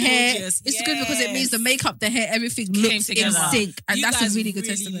testament to the hair. Gorgeous. It's good because it means the makeup, the hair, everything looks in sync, and that's a really good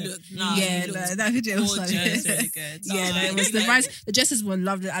testament. That video was like, really good. It was the dresses were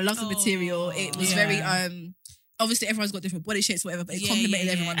lovely. I love the material. It was very obviously everyone's got different body shapes, whatever, but it complimented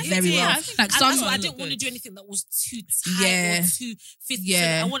everyone very well. Like some, I didn't want to do anything that was too tight or too fitting.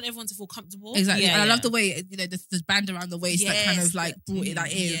 I want everyone to feel comfortable. Exactly. And I love the way, you know, the band around the waist that kind of like brought it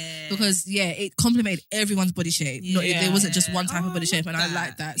like in. Because it complimented everyone's body shape. There wasn't just one type of body shape, and I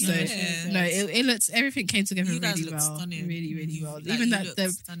like that. So it looks, everything came together really well. Really, really well. Even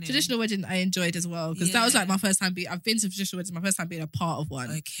the traditional wedding I enjoyed as well, because that was like my first time I've been to traditional weddings, my first time being a part of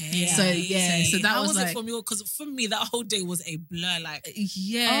one. Okay. So that was like, because for me that whole day was a blur. Like it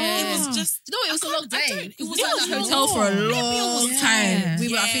was just it was a long day. It was like the hotel for a long time. I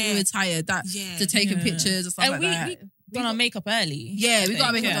think we were tired to taking pictures and stuff like that. We got our makeup early. Yeah, we got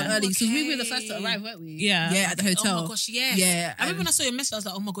our makeup done early. So we were the first to arrive, weren't we? Yeah. Yeah, at the hotel. Oh my gosh, yeah. I remember when I saw your message, I was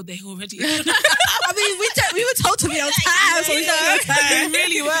like, oh my God, they're here already. I mean, we were told to be on time. So we got on time. We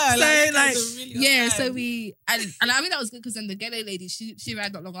really were. So we, and I mean, that was good because then the gele lady, she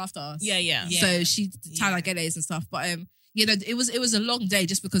arrived not long after us. Yeah. So she tied our geles and stuff. But, you know, it was a long day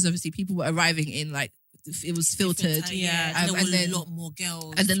just because obviously people were arriving in like, it was filtered. And there were a lot more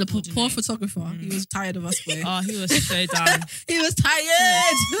girls. And then the poor photographer, he was tired of us. Oh, he was so done. He was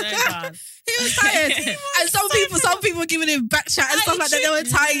tired. He was tired. And some people were giving him back chat and stuff like that. They were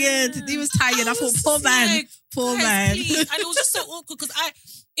tired. He was tired. I thought, poor man. And it was just so awkward because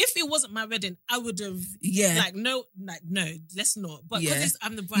if it wasn't my wedding, I would have no, let's not. But because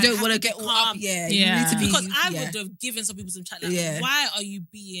I'm the bride, you don't want to get all up. You need to be, because I would have given some people some chat. Like, why are you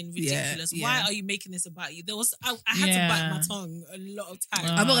being ridiculous? Why are you making this about you? I had to bite my tongue a lot of times.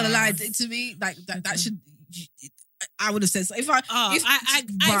 I'm not gonna lie. To me, like that should. I would have said so. I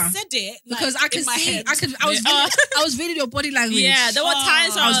said it because I could see. I was reading your body language. Yeah, there were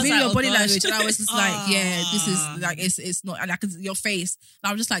times where I was reading your body language, and I was just like, this is like it's not. And I could your face.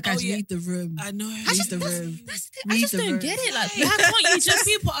 And I'm just like, guys, read the room. I know. Read the room. I just don't get it. Like, why can't you just?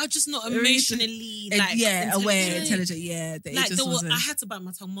 People are just not emotionally aware, intelligent. Yeah, like I had to bite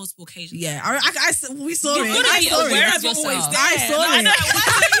my tongue multiple occasions. Yeah, we saw it. I saw it. I saw it.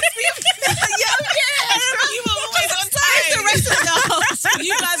 You were always on time. The rest of the house.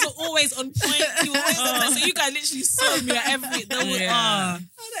 You guys were always on point. You were always on time. So you guys literally saw me at every.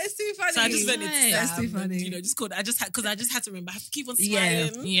 That is too funny. So I just went into That's too funny. and, just called. I just had to remember. I have to keep on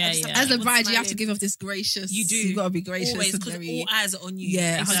smiling. Yeah. As a bride, you have to give off this gracious. You do. You got to be gracious. Always, because all eyes are on you.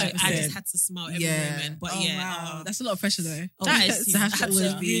 Yeah, 100%. So I just had to smile every moment. But wow. That's a lot of pressure though. That is to have to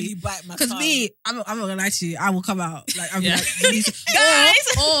always be. Really bite my tongue. Because me, I'm not gonna lie to you. I will come out like I'm like guys.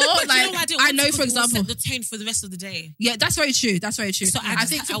 Or like I know, for example, set the tone for the rest of the day. Yeah, that's very true. So I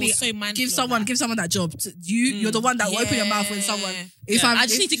think for me, give someone that job. You're the one that will open your mouth when someone. I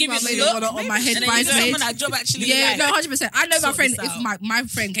just need to give you a look on my head bridesmaid. That job actually. Yeah, no, 100%. I know my friend. If my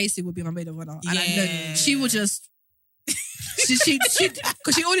friend Casey would be my maid of honor, and I know she will just. She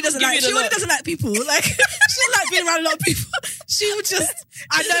because she already doesn't like people. Like she doesn't like being around a lot of people. She will just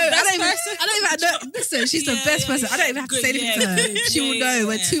I don't even listen, she's the best person. I don't even have to say anything to her. She will know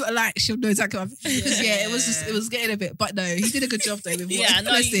when two alike, she'll know exactly what it was getting a bit, but no, he did a good job though with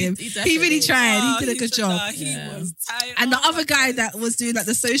him. He really tried. He did a good job. He was tired. And the other guy that was doing like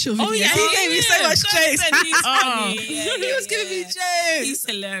the social videos, he gave me so much jokes. He was giving me jokes. He's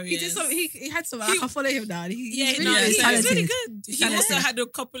hilarious. He did some. He had some. I can follow him now. He's really good. He also had a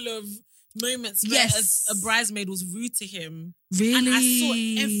couple of moments where a bridesmaid was rude to him. Really? And I saw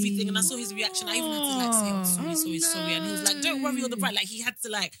everything and I saw his reaction. I even had to like say, oh, sorry. And he was like, don't worry, you're the bride. Like he had to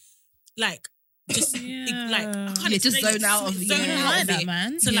just zone out of it,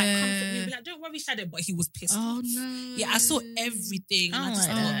 man. To like comfort me and be like, don't worry, Shadow. But he was pissed. Oh no. Yeah, I saw everything. And I just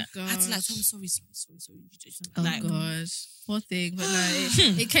I had to like tell him sorry. Oh gosh. Poor thing, but no,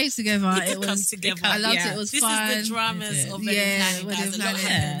 it came together. It was together. I loved it. It was fun. This is the dramas of wedding planning,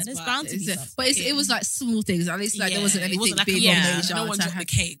 guys. There's bound to be something. But it was like small things. At least like there wasn't anything big or major. No one dropped the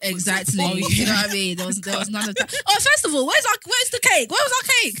cake. Exactly. You know what I mean? There was none of that. Oh, first of all, where's the cake? Where was our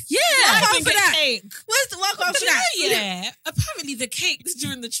cake? Yeah, welcome for that. Cake. Where's the welcome for that? Yeah. Apparently the cake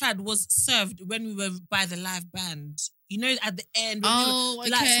during the trad was served when we were by the live band. You know, at the end,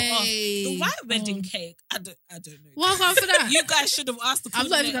 okay. The white wedding cake. I don't know. Welcome for that. You guys should have asked the I'm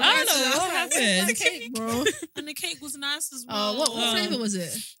not even gonna answer that. What happened? The cake, bro. And the cake was nice as well. Oh, what flavour was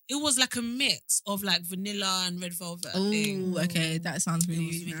it? It was like a mix of like vanilla and red velvet. Oh, okay. That sounds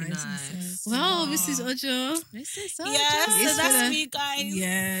really nice. Well, Mrs. Ojo. Yeah, so that's me, guys.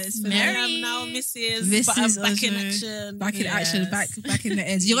 Yes. Mary. I am now Mrs. But I'm back in action. Back in action. Back in the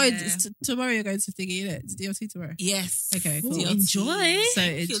ends. You're going tomorrow. You're going to Thingy, innit? To DLT tomorrow. Yes. Okay, cool. Enjoy. So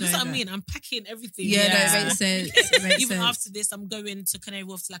enjoy. That's what I mean. I'm packing everything. Yeah, no, it makes sense. Even after this, I'm going to Canary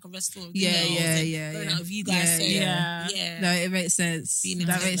Wharf to like a restaurant. Yeah. Going out with you guys. Yeah. No, it makes sense.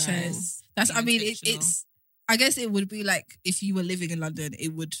 That makes sense. That's. I mean, it's. I guess it would be like if you were living in London,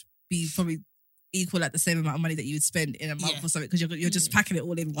 it would be probably equal at the same amount of money that you would spend in a month or something because you're just packing it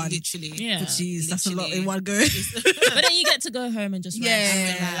all in one. Literally. Yeah. But geez, that's a lot in one go. But then you get to go home and just relax.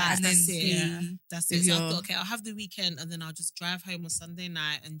 And that's it. That's it. So I thought, okay, I'll have the weekend and then I'll just drive home on Sunday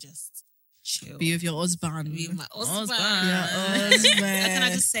night and just chill. Be with your husband. Be with my husband. Can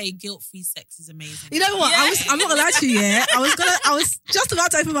I just say guilt-free sex is amazing. You know what? I'm not gonna lie to you, I was just about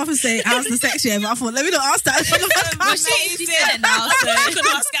to open my mouth and say how's the sex, but I thought let me not ask that. But she did it now, so you can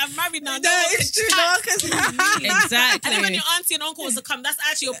ask her. I'm married now. No, it's true. No one can exactly. And then when your auntie and uncle was to come, that's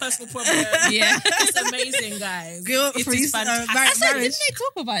actually your personal problem. Yeah. It's amazing, guys. Guilt-free marriage. Didn't they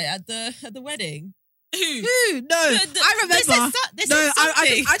talk about it at the wedding? Who? No, I remember.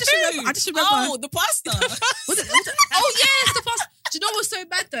 I just remember. Oh, the pasta. Oh yes, the pasta. Do you know what's so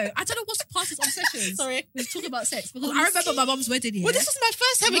bad though? I don't know what's the pasta's obsession. Sorry, we're talking about sex because I remember my mum's wedding. Well, this was my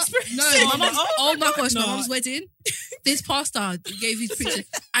first time experience. No, my mum's. Oh my gosh, my mum's wedding. This pastor gave his picture,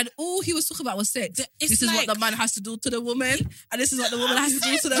 and all he was talking about was sex. This is what the man has to do to the woman, and this is what the woman has to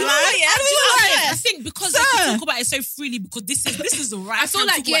do to the man. I think because they can talk about it so freely because this is the right. I feel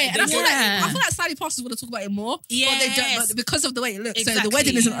like and I feel like slightly pastors want to talk about it more. Yeah, but they don't. But because of the way it looks, so the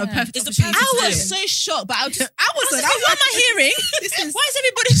wedding isn't a perfect. I was so shocked, but I wasn't. What am I hearing? Why is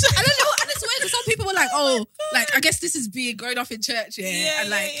everybody so... I don't know, and it's weird because some people were like, oh, like, I guess this is being grown up in church, and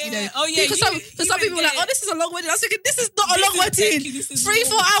like, you know. Oh, yeah. Because some people were like, oh, this is a long wedding. I was thinking, this is not a long wedding. 3-4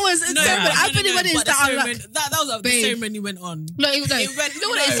 hours in ceremony. I've been in weddings that are like... That was the ceremony went on. No, you know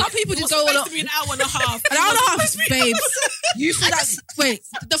what it is? Some people just go on... It was supposed to be an hour and a half. An hour and a half, babe. You thought that... Wait,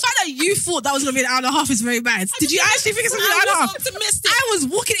 the fact that you thought that was going to be an hour and a half is very bad. Did you actually think it's going to be an hour and a half? I was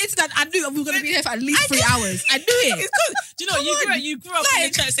walking into that, I knew we were going to be here for at least 3 hours. I knew it. Do you know, you grew up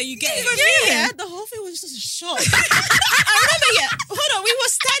in the church, so you get it. Yeah, the whole thing was just a shock. I remember, hold on, we were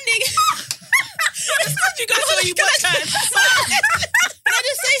standing. You guys know you watch church. Can I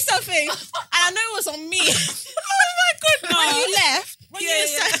just say something? And I know it was on me. Oh my goodness. When you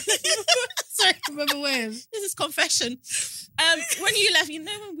left, sorry, remember when? This is confession. When you left, you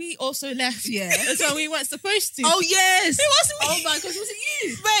know when we all also left. Yeah. So we weren't supposed to. Oh yes. It wasn't me. Oh my gosh, was it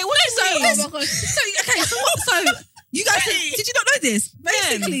you? Wait, what is Oh that? my gosh. So you guys did you not know this?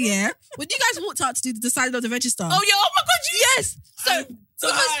 Basically, yeah. When you guys walked out to do the signing of the register. Oh yeah, oh my God, yes. So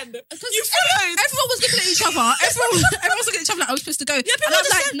because you followed. Everyone was looking at each other. Everyone was looking at each other like, are we supposed to go? Yeah, and I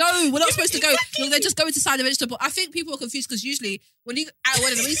was like, no, we're not supposed to go. No, they're just going to sign the register. But I think people are confused because usually when you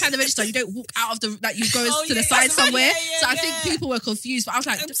sign the register, you don't walk out of the, like you go to the side somewhere. So I think people were confused. But I was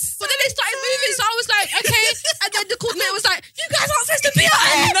like, but then they started moving. So I was like, okay. And then the coordinator was like, you guys aren't supposed to be out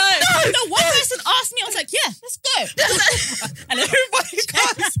here. No, one person asked me, I was like, yeah, let's go. And everybody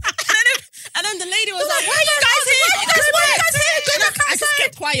goes. And then the lady was like, why are you guys here? Why are you guys here? I just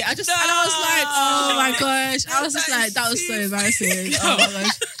kept quiet. And I was like, oh my gosh. I was just like, that was so embarrassing. Oh my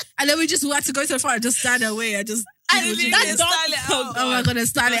gosh. And then we just had to go to the front and just stand away and just... Oh my God, and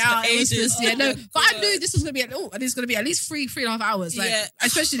style it out. It was just, no. But I knew this was going to be, and it's going to be at least 3.5 hours. Like,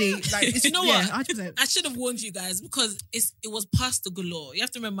 especially, like, you know what? 100%. I should have warned you guys because it was pastor galore. You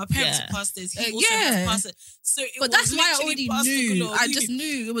have to remember, my parents are pastors. He also has pastor. So but that's why I already knew. Galore. I just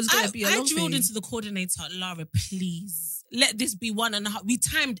knew it was going to be a long thing. I drilled into the coordinator, Lara, please, let this be 1.5. We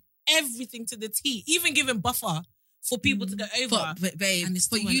timed everything to the T, even giving buffer for people to go over. But babe,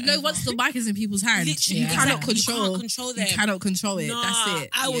 but you know, once the mic is in people's hands, you cannot control. Them. You cannot control it. Nah, that's it.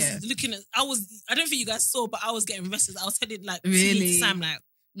 I was looking at. I don't think you guys saw, but I was getting restless. I was headed like really. To Sam, like.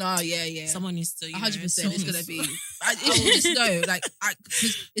 No, yeah. Someone needs to. 100%. It's gonna be. I will just know, like,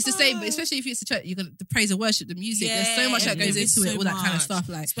 it's the same. Especially if it's a church, you're gonna the praise and worship, the music. There's so much that goes into it, all that kind of stuff,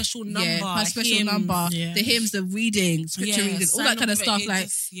 like special number, the hymns, the reading, scripture reading, all that kind of stuff. Like,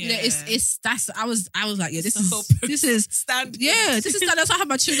 you know, it's that's. I was like, yeah, this is stand. Yeah, this is stand. That's why I had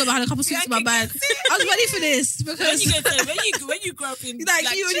my chewing gum. I had a couple sweets in my bag. I was ready for this because when you grow up in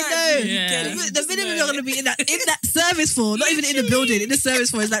like you already know the minimum you're gonna be in that service for, not even in the building, in the service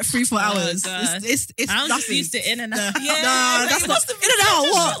for. It's like 3-4 hours. It's I'm nothing. used to in and out. No, that's not in and out.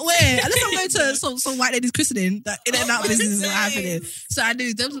 What? Where? Unless I'm going to some white lady's christening, that in and out business is not happening. So I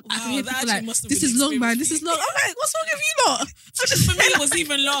knew them. I can hear people like, this is long, man. This is long. I'm like, what's wrong with you lot? For me, it was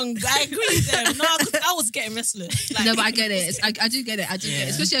even long. I agree with them. No, I was getting restless. Like, no, but I get it. I do get it. I do get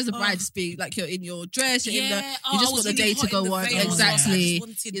it. Especially as a bride, to be like you're in your dress. You're in the. You just want the day to go on. Exactly.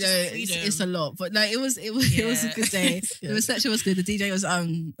 You know, it's a lot. But no, it was a good day. The reception was good. The DJ was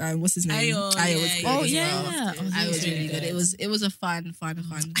what's his name? Ayo was good. Oh yeah, Ayo was really good. It was a fun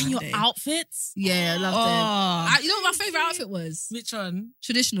and your day. Outfits? Yeah, I loved it. You know what my favorite outfit was? Which one?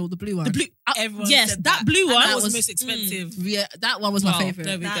 Traditional, the blue one. The blue. Yes, that blue one was the most expensive. Yeah, that one was my favorite.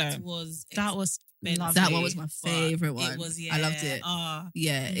 There we go. That was. That one was my favorite one. It was, I loved it.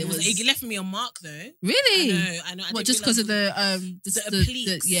 It was. It left me a mark though. Really? I know. What? Just because of the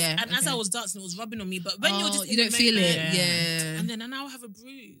pleats? Yeah. And as I was dancing, it was rubbing on me. But when you're just you don't feel it. Yeah. And then I now have a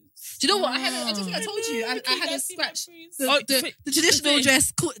bruise. Do you know what? I don't think I told you. I had a scratch. The traditional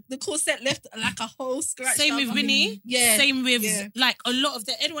dress, the corset left like a whole scratch. Same with Winnie. Yeah. Same with like a lot of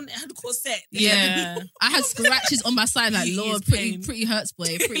everyone had a corset. Yeah. I had scratches on my side like, Lord, pretty hurts,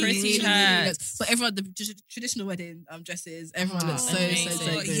 boy. Pretty hurts. But everyone, the traditional wedding dresses, everyone looks so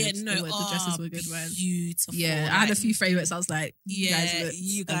good. Yeah, no, the dresses were good, man. Beautiful. Yeah, I had a few favourites. I was like, you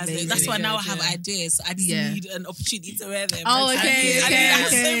guys look. That's why now I have ideas. So I just need an opportunity to wear them. Oh, okay. I have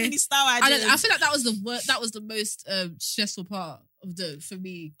so many style ideas. I feel like that was the most stressful part of for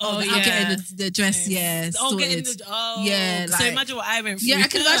me. Getting the dress, sorted. So imagine what I went through. Yeah, I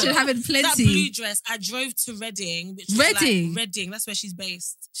can imagine having plenty. That blue dress, I drove to Reading, which was like Reading. That's where she's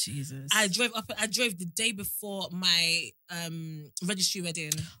based. Jesus. I drove the day before my registry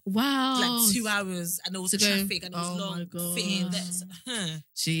wedding. Wow. Like 2 hours, and there was traffic, and it was long fitting.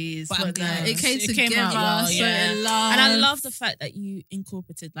 Jeez. But I'm glad. It came together. And I love the fact that you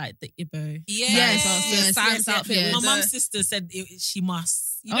incorporated like the Ibo. Yes. Sam's outfit. My mum's sister said she must.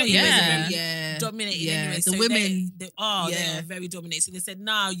 You know, dominated anyway. The women, they're very dominating. So they said,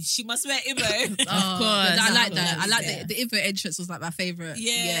 "No, she must wear Ibo." Of course, I like that. I like the Ibo entrance was like my favorite.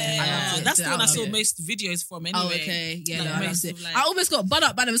 Yeah, that's the one I saw most videos from. Anyway, I loved it. I almost got bun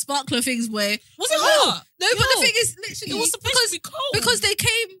up by them sparkler things. Where was it hot? No, but the thing is, literally, it was supposed to be cold because they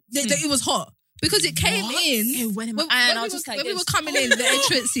came. It was hot. Because it came in when we were coming in the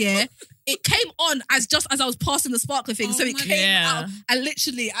entrance, it came on as I was passing the sparkler thing, so it came out, and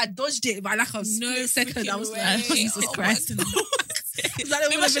literally I dodged it by like a split second. I was like, Jesus Christ! I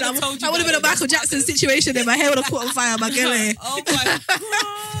would have been a Michael Jackson situation, and my hair would have caught on fire. My girl. Oh my God!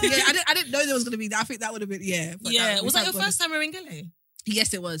 I didn't know there was going to be that. I think that would have been Was that your first time wearing gele?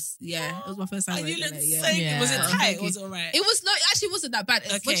 Yes, it was. Yeah, it was my first time. And you looked was it tight? Or was it alright? It was not. It actually wasn't that bad.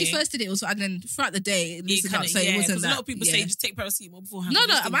 When she first did it, was, and then throughout the day it loosened up. So it wasn't that. A lot of people say just take paracetamol beforehand.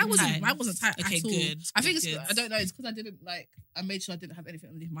 No, mine wasn't tight okay, at all. Good. I think I don't know. It's because I didn't I made sure I didn't have anything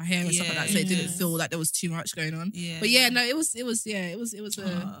underneath my hair and stuff like that, so it didn't feel like there was too much going on. Yeah. But yeah, no, it was a good experience. It was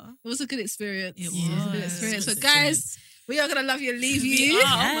a good experience. So guys, we are gonna love you and leave you. Oh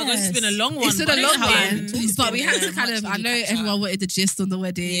my God, it's been a long one. It's been a long one, but we had to kind of. I know everyone wanted the gist on the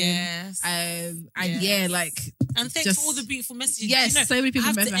wedding. Yes. And thanks for all the beautiful messages. Yes, so many people.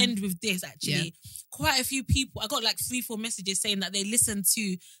 I have to end with this actually. Yeah. Quite a few people, I got like 3-4 messages saying that they listened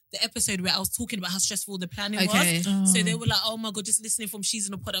to the episode where I was talking about how stressful the planning was. So they were like, oh my God, just listening from She's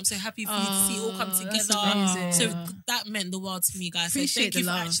in a Pod. I'm so happy for you to see it all come together. So that meant the world to me, guys. So thank you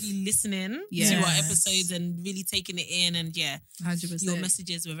for actually listening to our episodes and really taking it in. And 100%. Your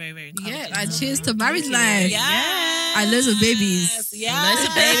messages were very, very encouraging. Yeah, and cheers to married life. Yeah. And loads of babies. Yeah. Loads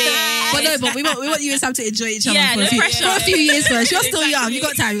of babies. But we want you and Sam to enjoy each other for a few years first. You're still young. You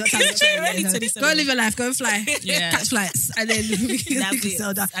got time. Go and live your life. Go and fly. Catch flights. And then we can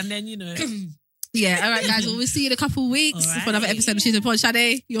sell that. And then, Yeah, all right, guys. Well, we'll see you in a couple of weeks for another episode of She's in a Pod.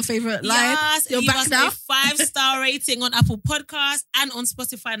 Sade, your favourite line. Yes, you're back now. A 5-star rating on Apple Podcasts and on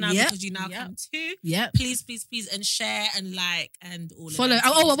Spotify now because you now come too. Please, and share and like and all. Follow. Of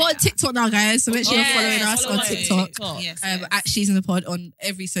that. We're on TikTok now, guys. So make sure you're following us on TikTok. Yes. At She's in the Pod on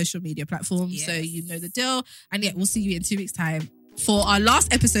every social media platform. Yes. So you know the deal. And we'll see you in 2 weeks' time for our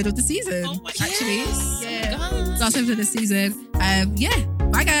last episode of the season. Oh my actually, last episode of the season.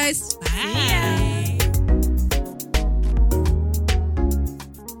 Bye guys. Bye.